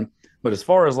bet on, but as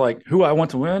far as like who I want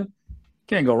to win,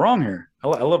 can't go wrong here. I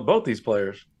love both these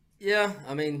players. Yeah,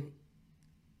 I mean,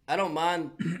 I don't mind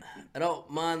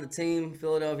the team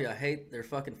Philadelphia. I hate their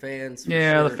fucking fans.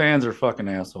 Yeah, sure. The fans are fucking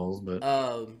assholes. But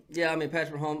yeah, I mean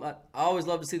Patrick Mahomes. I always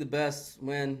love to see the best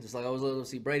win, just like I always love to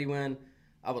see Brady win.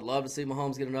 I would love to see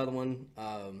Mahomes get another one.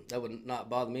 That would not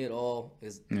bother me at all.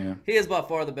 He is by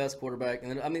far the best quarterback.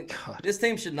 And I mean, this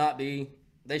team should not be.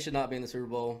 They should not be in the Super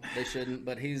Bowl. They shouldn't.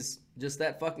 But he's just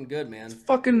that fucking good, man. It's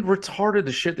fucking retarded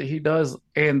the shit that he does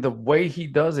and the way he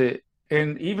does it.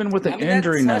 And even with the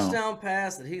injury that now, touchdown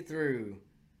pass that he threw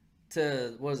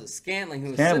to Scantling, who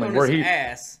was sitting on his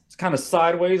ass. It's kind of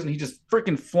sideways, and he just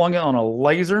freaking flung it on a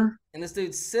laser. And this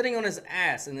dude's sitting on his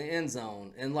ass in the end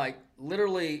zone, and like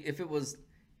literally, if it was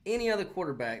any other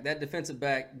quarterback, that defensive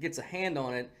back gets a hand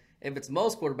on it. If it's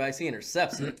most quarterbacks, he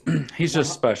intercepts it. He's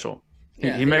just special.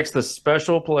 Yeah, he makes the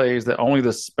special plays that only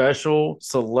the special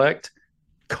select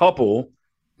couple,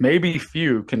 maybe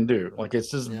few, can do. Like it's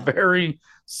just very,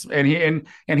 and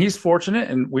he's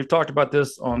fortunate. And we've talked about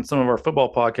this on some of our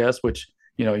football podcasts. Which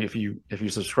if you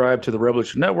subscribe to the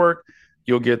Revolution Network,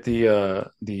 you'll get the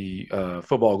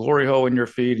Football Glory Hole in your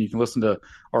feed, and you can listen to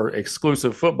our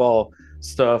exclusive football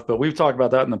stuff. But we've talked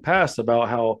about that in the past about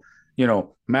how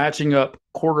matching up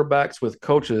quarterbacks with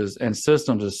coaches and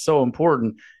systems is so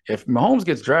important. If Mahomes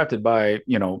gets drafted by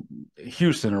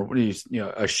Houston or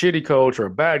a shitty coach or a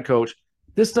bad coach,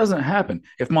 This doesn't happen.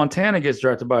 If Montana gets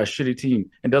drafted by a shitty team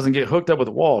and doesn't get hooked up with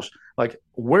Walsh, like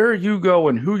where you go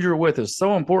and who you're with is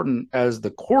so important as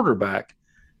the quarterback.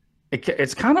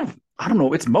 It's kind of, I don't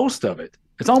know, it's most of it.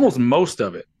 It's almost most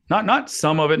of it. Not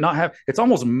some of it, not have. It's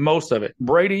almost most of it.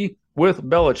 Brady with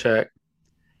Belichick,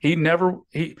 he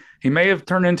may have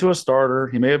turned into a starter.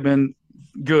 He may have been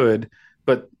good,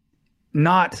 but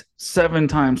not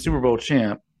 7-time Super Bowl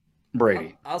champ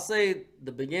Brady. I'll say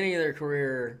the beginning of their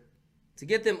career, to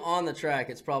get them on the track,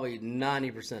 it's probably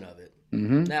 90% of it.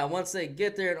 Mm-hmm. Now, once they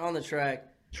get there and on the track,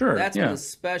 Sure, that's yeah. when the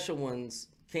special ones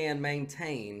can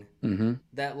maintain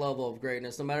that level of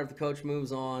greatness, no matter if the coach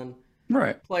moves on.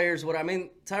 Right. Players,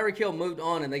 Tyreek Hill moved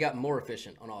on and they got more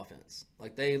efficient on offense.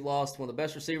 Like they lost one of the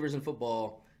best receivers in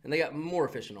football and they got more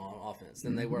efficient on offense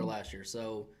than they were last year.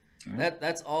 So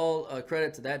that's all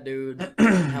credit to that dude,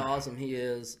 how awesome he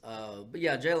is. But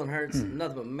yeah, Jalen Hurts,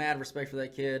 nothing but mad respect for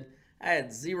that kid. I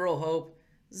had zero hope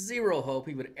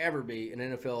he would ever be in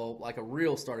NFL like a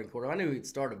real starting quarterback. I knew he'd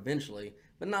start eventually,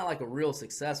 but not like a real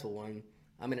successful one.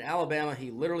 I mean, in Alabama, he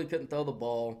literally couldn't throw the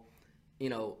ball. You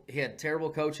know, he had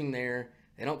terrible coaching there.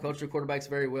 They don't coach their quarterbacks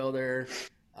very well there.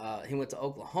 He went to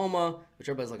Oklahoma, which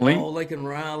everybody's like, Lincoln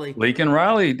Riley. Lincoln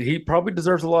Riley, he probably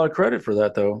deserves a lot of credit for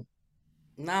that, though.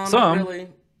 No, not really.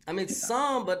 I mean,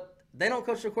 some, but they don't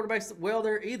coach their quarterbacks well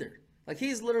there either. Like,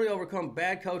 he's literally overcome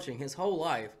bad coaching his whole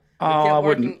life. I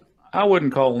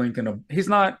wouldn't call Lincoln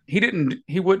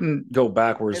he wouldn't go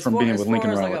backwards from being with Lincoln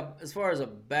Riley. As far as a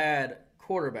bad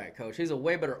quarterback coach, he's a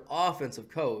way better offensive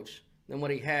coach than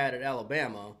what he had at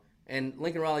Alabama. And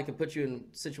Lincoln Riley can put you in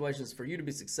situations for you to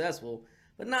be successful,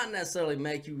 but not necessarily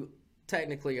make you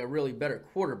technically a really better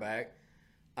quarterback.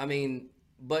 I mean,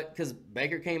 but because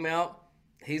Baker came out,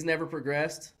 he's never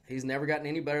progressed. He's never gotten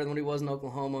any better than what he was in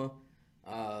Oklahoma.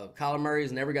 Kyler Murray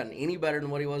has never gotten any better than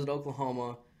what he was at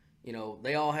Oklahoma. You know,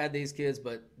 they all had these kids,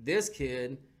 but this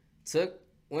kid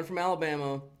went from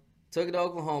Alabama, took it to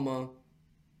Oklahoma,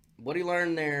 what he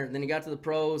learned there, then he got to the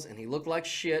pros, and he looked like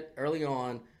shit early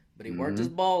on, but he worked his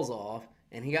balls off,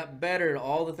 and he got better at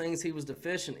all the things he was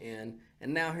deficient in,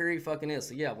 and now here he fucking is.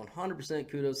 So, yeah, 100%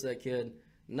 kudos to that kid.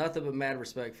 Nothing but mad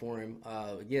respect for him.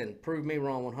 Again, prove me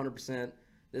wrong 100%.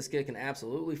 This kid can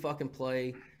absolutely fucking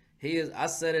play. He is. I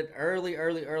said it early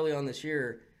on this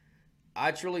year.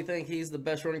 I truly think he's the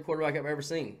best running quarterback I've ever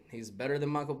seen. He's better than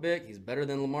Michael Vick. He's better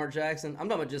than Lamar Jackson. I'm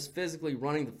talking about just physically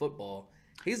running the football.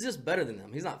 He's just better than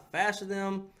them. He's not faster than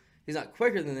them. He's not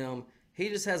quicker than them. He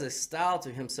just has a style to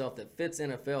himself that fits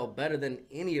NFL better than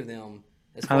any of them.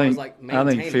 As far as like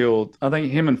maintaining. I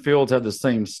think him and Fields have the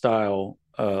same style.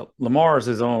 Lamar is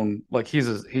his own. Like he's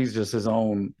just his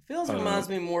own. Fields reminds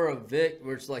me more of Vic,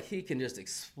 where it's like he can just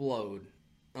explode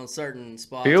on certain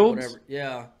spots. Fields? Whatever.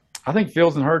 Yeah. I think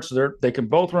Fields and Hurts, they can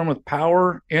both run with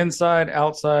power, inside,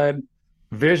 outside,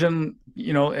 vision,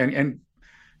 and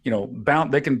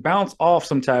they can bounce off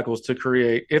some tackles to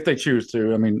create if they choose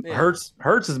to. I mean, yeah.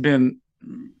 Hurts has been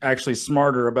actually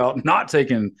smarter about not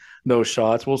taking those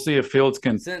shots. We'll see if Fields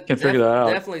can figure that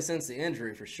out. Definitely since the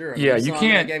injury, for sure. Yeah, you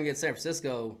can't. That game against San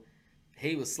Francisco,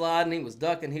 he was sliding, he was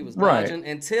ducking, he was dodging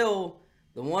until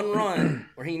the one run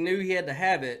where he knew he had to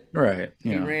have it. Right.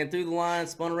 He ran through the line,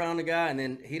 spun around the guy, and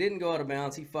then he didn't go out of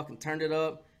bounds. He fucking turned it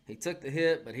up. He took the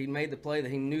hit, but he made the play that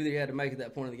he knew that he had to make at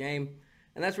that point of the game.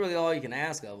 And that's really all you can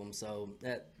ask of him. So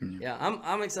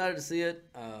I'm excited to see it.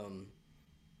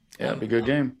 It'll be a good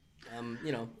game. I'm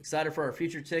excited for our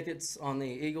future tickets on the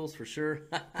Eagles for sure.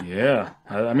 Yeah.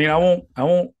 I mean, I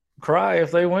won't cry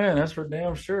if they win. That's for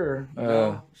damn sure.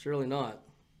 No, surely not.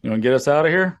 You want to get us out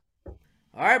of here?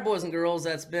 All right, boys and girls,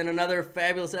 that's been another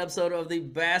fabulous episode of the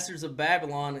Bastards of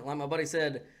Babylon. Like my buddy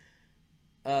said,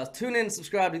 tune in and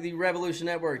subscribe to the Revolution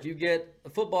Network. You get a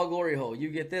Football Glory Hole. You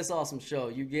get this awesome show.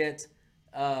 You get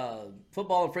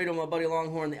Football and Freedom, my buddy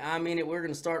Longhorn, the I Mean It. We're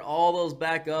going to start all those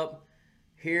back up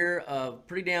here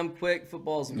pretty damn quick.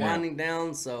 Football's winding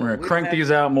down. So we're going to crank these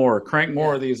out more. Crank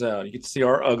more of these out. You get to see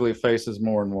our ugly faces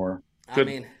more and more. Good,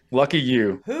 I mean, lucky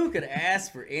you. Who could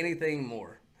ask for anything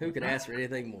more? Who could ask for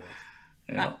anything more?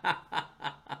 Yeah. All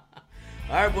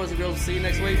right, boys and girls. See you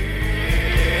next week.